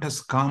moment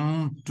has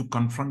come to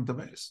confront the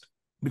West.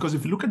 Because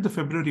if you look at the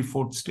February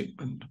 4th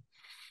statement,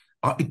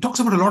 it talks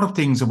about a lot of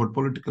things, about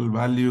political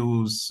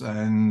values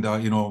and,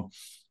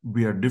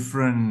 we are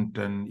different,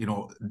 and,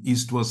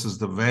 East versus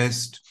the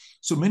West.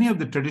 So many of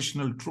the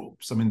traditional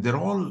tropes, I mean, they're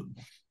all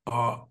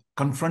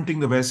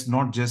confronting the West,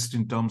 not just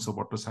in terms of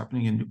what was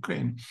happening in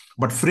Ukraine,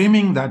 but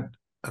framing that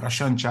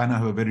Russia and China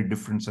have a very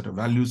different set of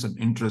values and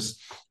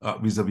interests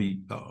vis-a-vis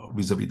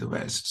the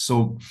West.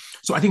 So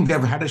I think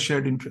they've had a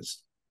shared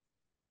interest.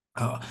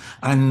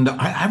 And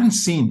I haven't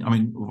seen, I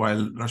mean,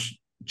 while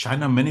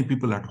China, many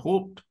people had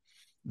hoped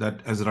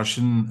that as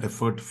Russian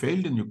effort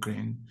failed in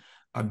Ukraine,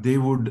 they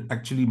would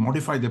actually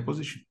modify their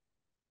position,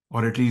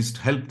 or at least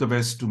help the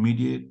West to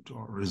mediate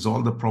or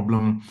resolve the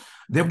problem.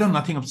 They've done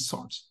nothing of the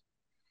sorts.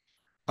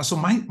 So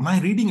my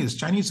reading is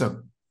Chinese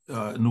are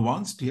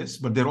nuanced, yes,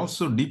 but they're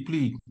also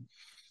deeply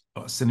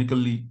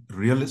cynically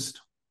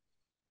realist.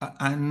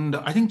 And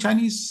I think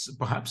Chinese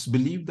perhaps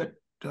believe that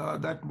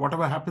that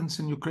whatever happens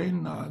in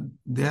Ukraine,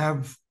 they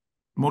have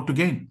more to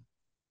gain.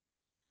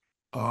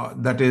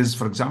 That is,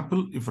 for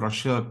example, if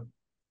Russia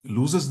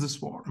loses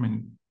this war, I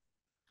mean,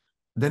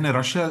 then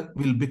Russia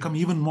will become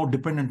even more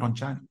dependent on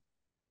China.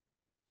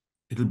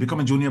 It will become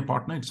a junior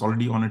partner. It's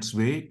already on its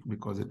way,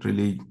 because it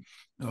really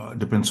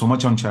depends so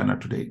much on China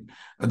today,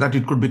 that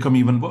it could become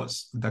even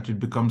worse, that it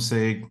becomes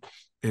a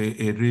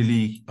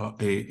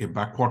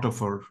backwater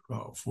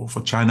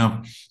for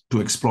China to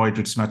exploit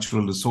its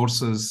natural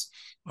resources,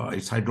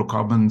 its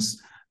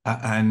hydrocarbons,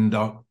 and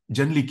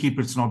generally keep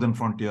its northern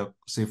frontier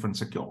safe and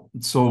secure.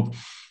 So,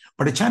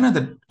 but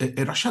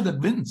a Russia that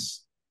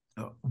wins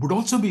would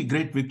also be a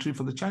great victory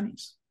for the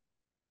Chinese,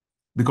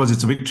 because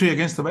it's a victory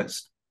against the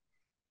West.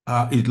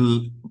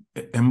 It'll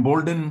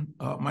embolden,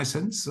 my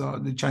sense,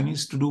 the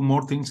Chinese to do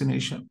more things in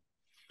Asia.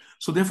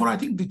 So therefore, I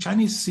think the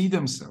Chinese see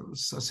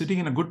themselves sitting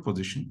in a good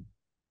position,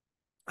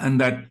 and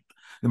that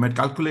they might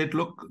calculate,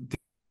 look,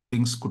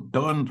 things could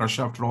turn.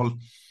 Russia, after all,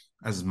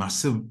 has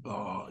massive,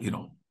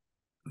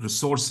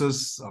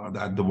 resources,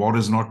 that the war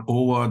is not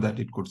over, that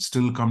it could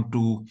still come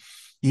to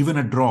even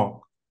a draw,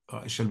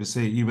 shall we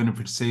say, even if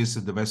it says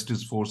that the West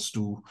is forced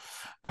to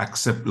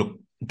accept,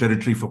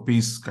 territory for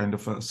peace kind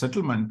of a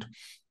settlement.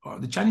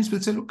 The Chinese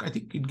will say, look, I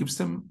think it gives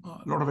them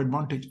a lot of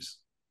advantages.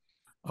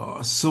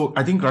 So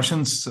I think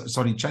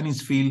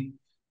Chinese feel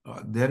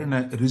they're in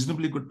a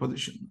reasonably good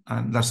position.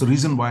 And that's the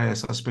reason why I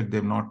suspect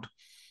they've not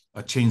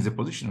changed their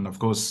position. And of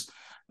course,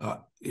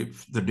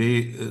 if the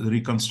day the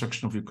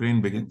reconstruction of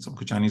Ukraine begins,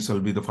 the Chinese will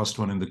be the first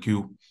one in the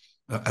queue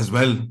as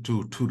well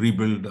to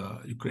rebuild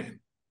Ukraine.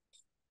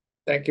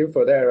 Thank you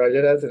for that,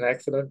 Roger. That's an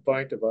excellent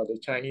point about the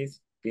Chinese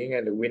being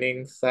at the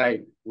winning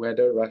side,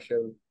 whether Russia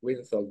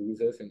wins or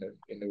loses in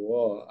the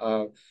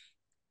war.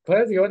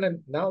 Perhaps you want to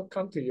now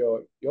come to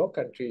your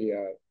country,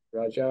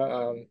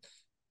 Raja.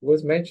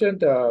 Was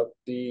mentioned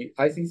the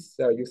ISEAS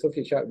Yusof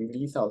Ishak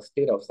released our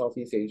State of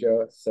Southeast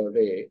Asia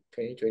Survey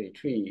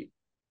 2023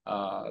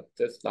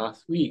 just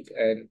last week,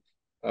 and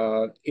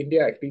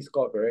India actually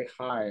scored very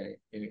high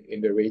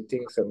in the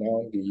ratings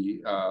among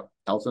the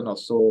 1,000 or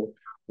so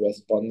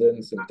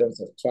respondents in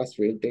terms of trust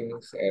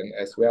ratings, and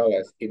as well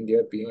as India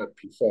being a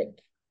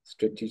preferred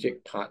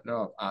strategic partner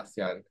of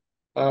ASEAN.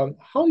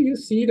 How do you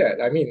see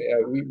that? I mean,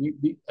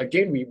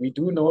 we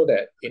do know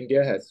that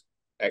India has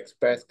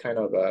expressed kind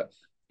of a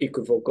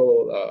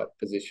equivocal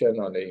position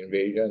on the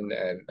invasion,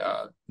 and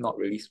not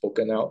really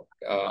spoken out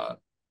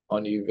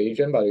on the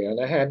invasion. But on the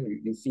other hand,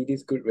 you see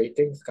these good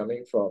ratings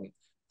coming from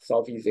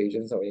Southeast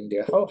Asians or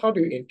India. How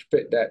do you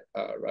interpret that,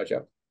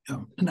 Raja?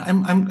 Yeah,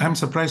 and I'm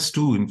surprised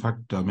too. In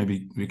fact,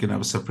 maybe we can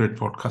have a separate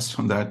podcast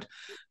on that,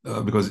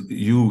 because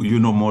you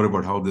know more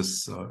about how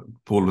this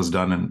poll was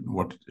done and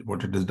what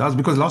it does.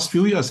 Because last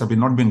few years have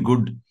not been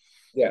good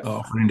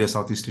for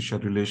India-Southeast Asia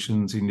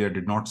relations. India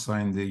did not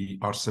sign the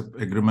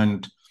RCEP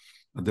agreement.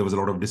 There was a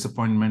lot of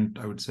disappointment,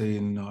 I would say,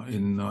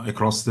 in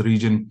across the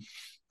region,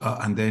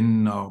 and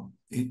then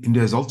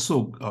India has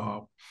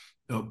also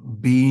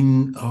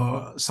been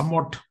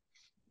somewhat,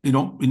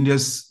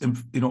 India's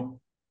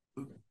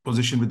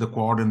position with the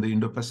Quad and the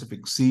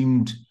Indo-Pacific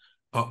seemed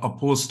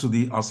opposed to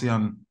the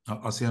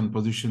ASEAN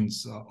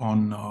positions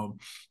on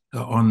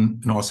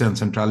ASEAN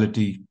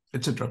centrality,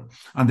 etc.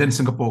 And then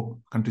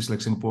countries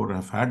like Singapore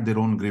have had their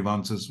own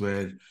grievances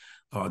where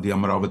the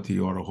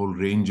Amaravati or a whole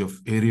range of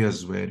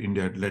areas where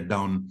India had let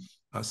down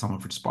some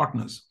of its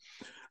partners.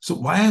 So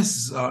why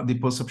has the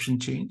perception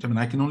changed? I mean,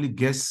 I can only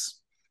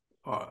guess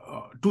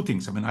two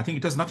things. I mean, I think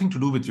it has nothing to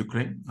do with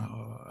Ukraine,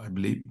 I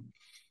believe.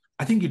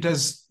 I think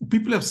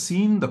people have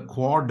seen the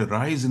Quad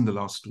rise in the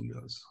last 2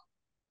 years.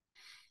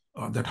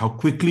 that how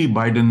quickly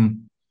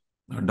Biden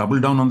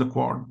doubled down on the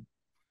Quad,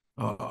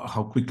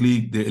 how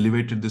quickly they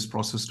elevated this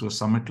process to a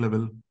summit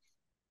level,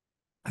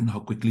 and how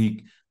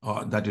quickly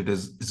that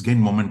it's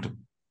gained momentum.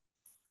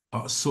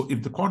 So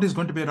if the Quad is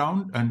going to be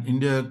around and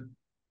India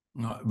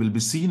will be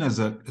seen as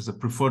a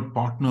preferred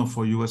partner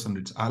for US and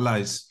its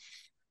allies,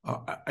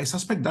 I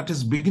suspect that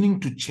is beginning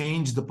to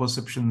change the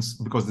perceptions,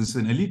 because this is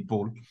an elite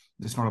poll,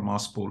 this is not a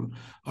mass poll,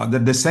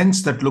 that the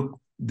sense that, look,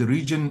 the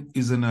region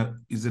is in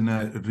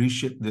a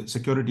reshape, the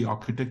security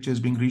architecture is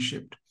being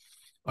reshaped,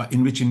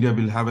 in which India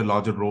will have a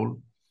larger role.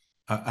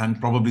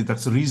 And probably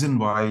that's the reason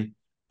why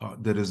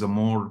there is a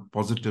more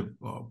positive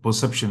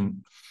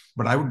perception.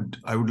 But I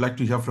would like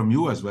to hear from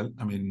you as well.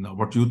 I mean,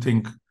 what you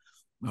think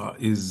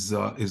is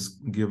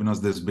giving us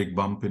this big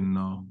bump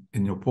in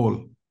your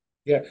poll.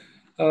 Yeah,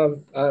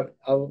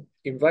 I'll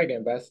invite the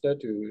ambassador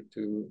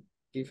to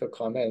give her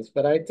comments,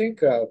 but I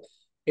think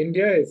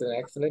India is an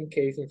excellent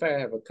case. In fact, I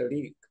have a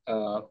colleague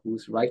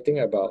who's writing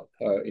about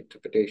her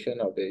interpretation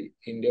of the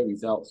India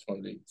results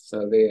from the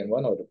survey, and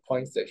one of the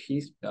points that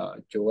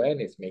Joanne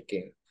is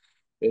making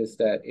is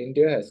that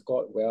India has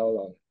scored well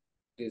on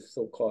this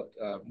so-called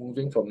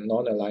moving from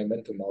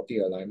non-alignment to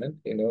multi-alignment,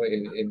 in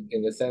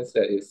the sense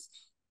that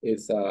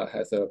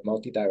has a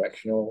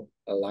multi-directional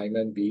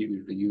alignment, be it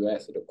with the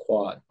US or the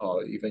Quad,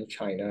 or even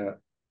China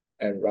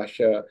and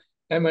Russia.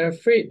 And I'm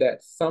afraid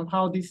that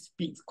somehow this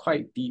speaks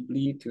quite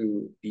deeply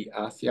to the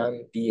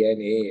ASEAN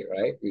DNA,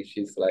 right? Which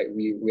is like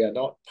we are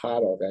not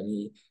part of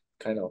any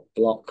kind of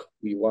bloc.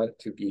 We want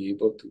to be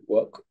able to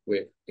work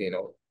with,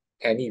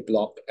 any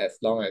bloc as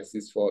long as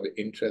it's for the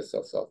interests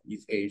of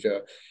Southeast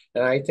Asia.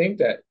 And I think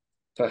that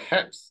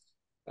perhaps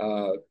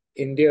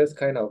India's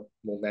kind of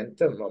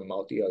momentum on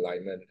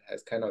multi-alignment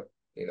has kind of,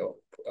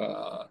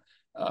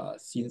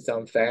 seen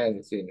some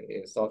fans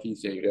in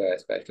Southeast Asia,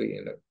 especially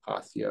in the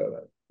past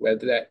year.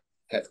 Whether that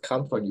has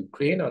come from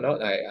Ukraine or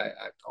not,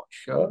 I'm not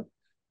sure.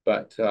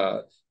 But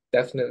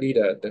definitely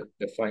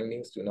the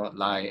findings do not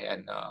lie.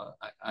 And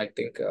I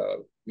think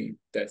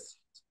there's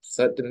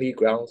certainly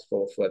grounds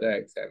for further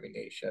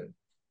examination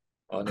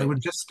on it. I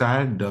would just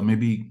add,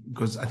 maybe,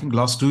 because I think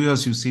last 2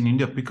 years you've seen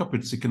India pick up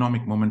its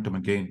economic momentum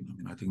again. I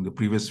mean, I think the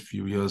previous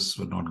few years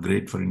were not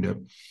great for India.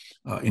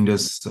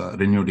 India's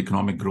renewed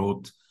economic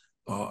growth,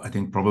 I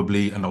think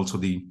probably, and also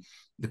the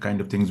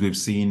kind of things we've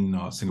seen,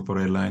 Singapore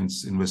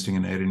Airlines investing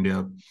in Air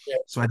India. Yeah.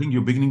 So I think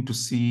you're beginning to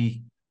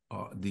see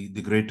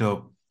the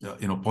greater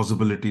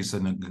possibilities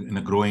in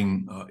a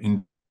growing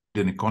Indian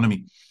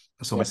economy.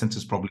 So my sense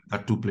is probably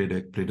that too played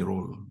a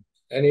role.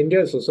 And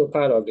India is also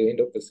part of the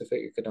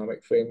Indo-Pacific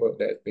Economic Framework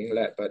that's being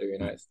led by the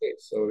United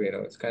States. So,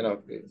 it's kind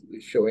of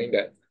showing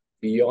that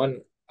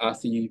beyond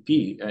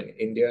RCEP, and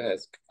India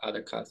has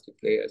other cards to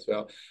play as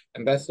well.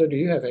 Ambassador, do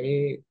you have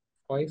any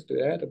points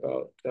to add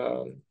about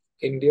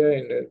India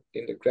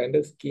in the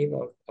grander scheme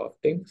of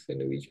things in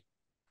the region?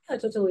 I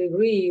totally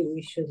agree.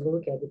 We should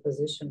look at the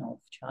position of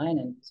China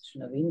and the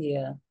position of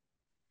India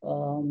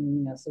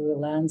through the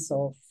lens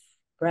of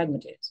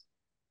pragmatism.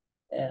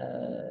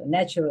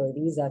 Naturally,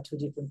 these are two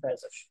different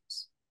pairs of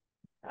shoes.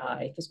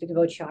 If you speak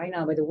about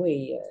China, by the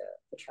way,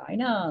 for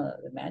China,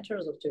 the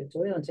matters of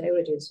territorial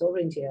integrity and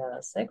sovereignty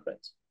are sacred.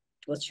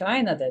 It was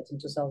China that in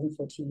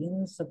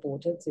 2014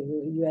 supported the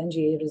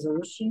UNGA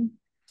resolution,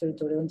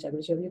 territorial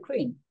integrity of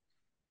Ukraine.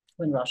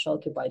 When Russia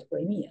occupied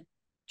Crimea,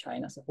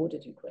 China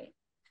supported Ukraine.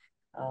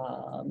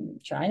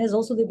 China is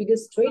also the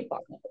biggest trade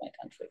partner for my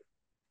country.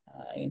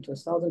 In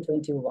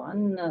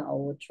 2021,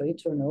 our trade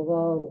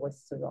turnover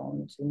was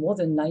around more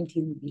than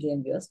 19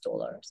 billion US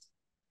dollars.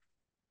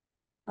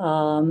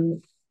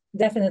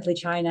 Definitely,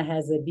 China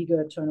has a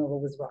bigger turnover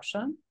with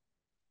Russia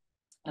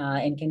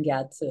and can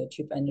get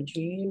cheap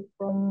energy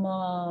from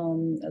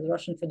the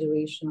Russian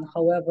Federation.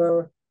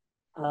 However,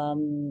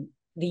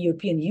 the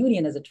European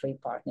Union as a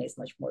trade partner is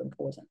much more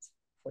important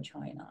for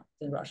China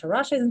than Russia.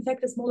 Russia is, in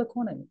fact, a small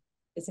economy.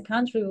 It's a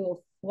country of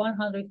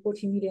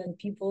 140 million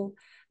people,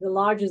 the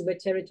largest by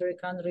territory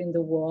country in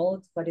the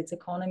world, but its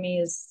economy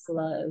is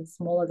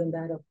smaller than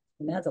that of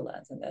the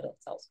Netherlands and that of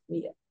South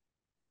Korea.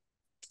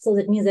 So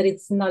that means that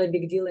it's not a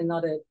big deal and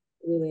not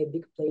really a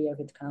big player if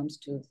it comes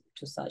to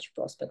such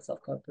prospects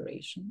of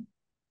cooperation.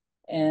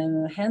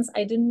 And hence,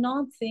 I do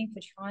not think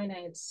for China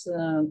it's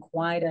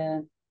quite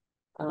a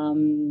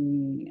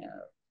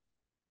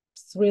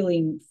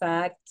thrilling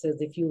fact,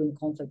 the fueling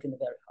conflict in the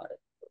very heart of it.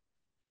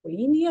 For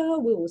India,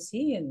 we will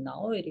see, and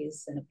now it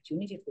is an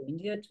opportunity for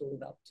India to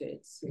live up to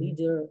its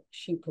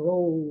leadership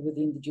role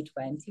within the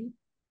G20.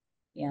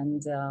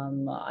 And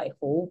I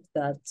hope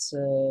that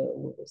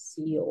we will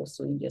see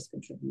also India's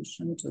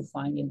contribution to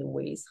finding the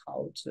ways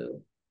how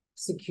to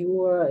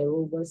secure a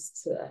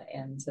robust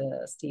and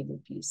stable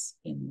peace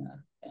in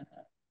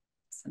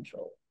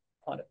central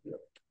part of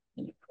Europe,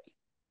 in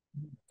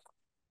Ukraine.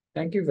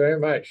 Thank you very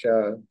much.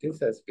 This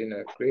has been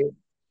a great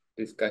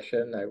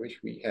discussion. I wish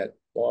we had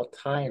more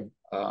time,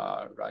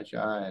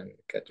 Raja and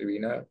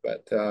Kateryna,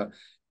 but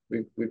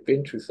we've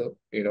been through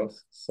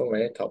so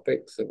many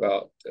topics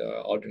about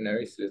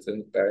ordinary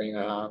citizens bearing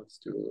arms,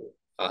 to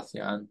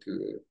ASEAN,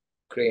 to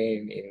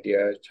Ukraine,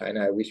 India,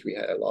 China. I wish we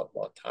had a lot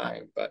more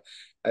time, but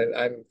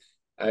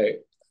I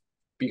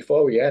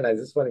before we end, I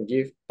just want to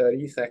give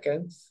 30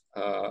 seconds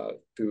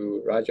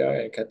to Raja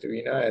and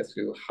Kateryna as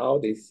to how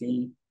they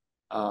see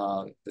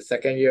the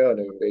second year of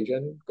the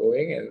invasion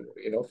going,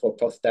 and for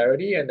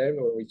posterity. And then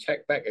when we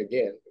check back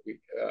again,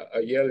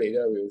 a year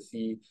later, we'll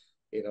see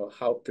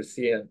how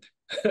prescient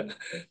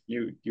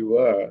you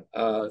were.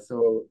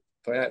 So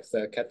perhaps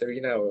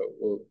Kateryna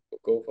will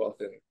go forth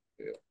and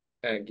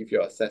and give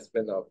your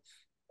assessment of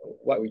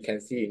what we can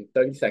see in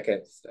 30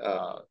 seconds.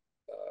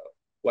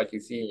 What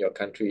you see in your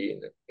country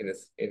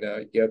in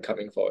a year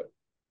coming forward.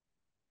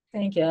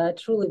 Thank you. I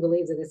truly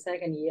believe that the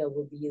second year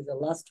will be the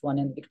last one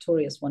and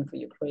victorious one for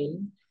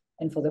Ukraine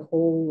and for the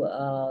whole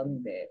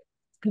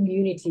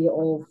community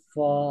of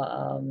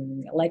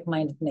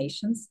like-minded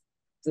nations,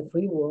 the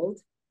free world.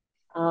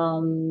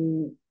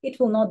 It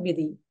will not be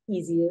the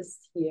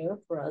easiest year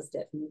for us,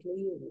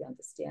 definitely. We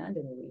understand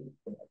and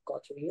we have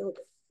got real,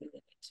 but we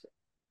need to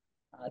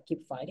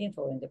keep fighting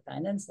for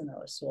independence and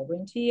our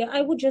sovereignty.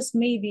 I would just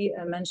maybe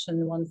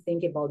mention one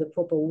thing about the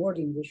proper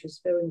wording, which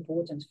is very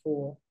important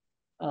for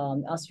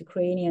us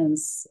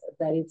Ukrainians,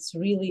 that it's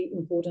really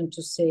important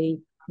to say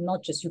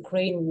not just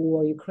Ukraine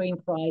war, Ukraine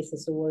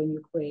crisis, or war in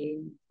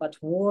Ukraine, but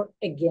war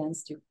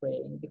against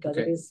Ukraine, because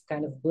it is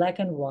kind of black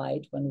and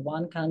white when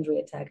one country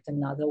attacked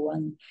another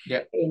one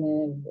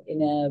in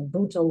a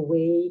brutal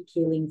way,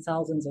 killing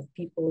thousands of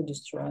people,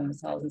 destroying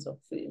thousands of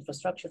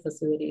infrastructure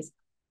facilities.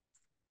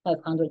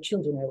 500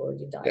 children have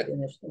already died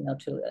in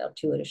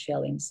artillery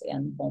shellings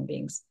and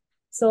bombings.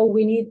 So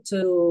we need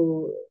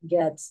to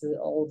get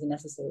all the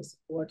necessary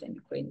support, and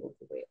Ukraine will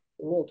prevail.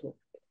 The world will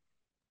prevail.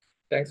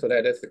 Thanks for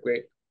that. That's a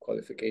great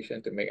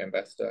qualification to make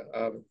ambassador.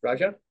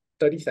 Raja,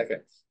 30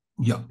 seconds.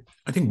 Yeah,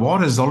 I think war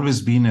has always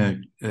been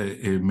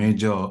a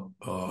major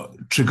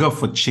trigger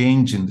for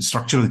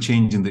structural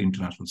change in the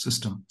international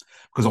system,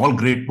 because all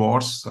great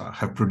wars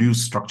have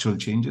produced structural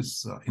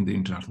changes in the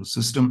international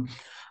system.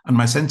 And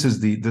my sense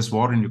is this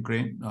war in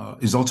Ukraine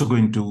is also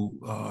going to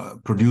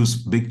produce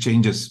big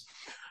changes.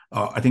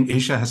 I think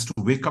Asia has to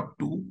wake up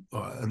to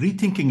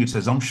rethinking its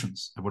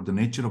assumptions about the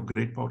nature of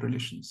great power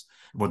relations,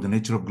 about the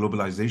nature of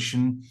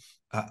globalization,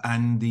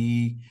 and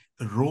the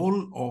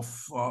role of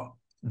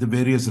the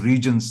various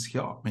regions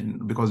here. I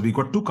mean, because we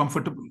got too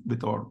comfortable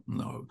with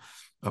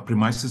our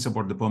premises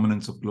about the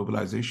permanence of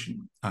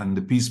globalization and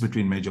the peace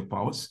between major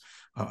powers.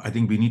 I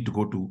think we need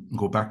to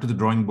go back to the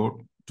drawing board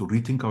to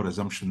rethink our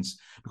assumptions,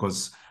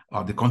 because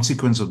the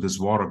consequence of this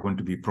war are going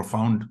to be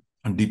profound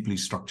and deeply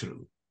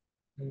structural.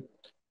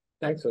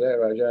 Thanks for that,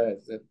 Raja.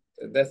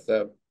 That's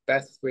the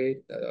best way,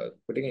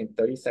 putting in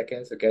 30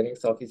 seconds of getting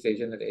Southeast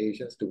Asians and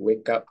Asians to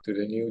wake up to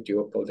the new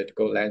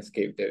geopolitical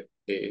landscape that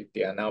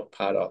they are now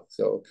part of.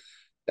 So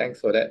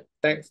thanks for that.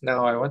 Thanks.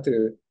 Now I want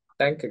to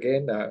thank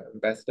again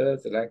Ambassador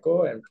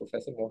Zelenko and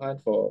Professor Mohan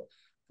for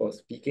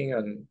speaking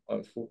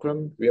on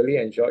Fulcrum. Really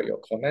enjoyed your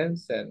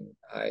comments, and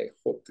I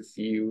hope to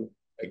see you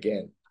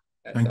again.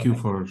 Thank you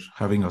for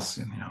having us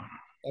in here.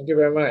 Thank you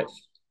very much.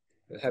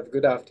 Have a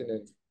good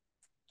afternoon.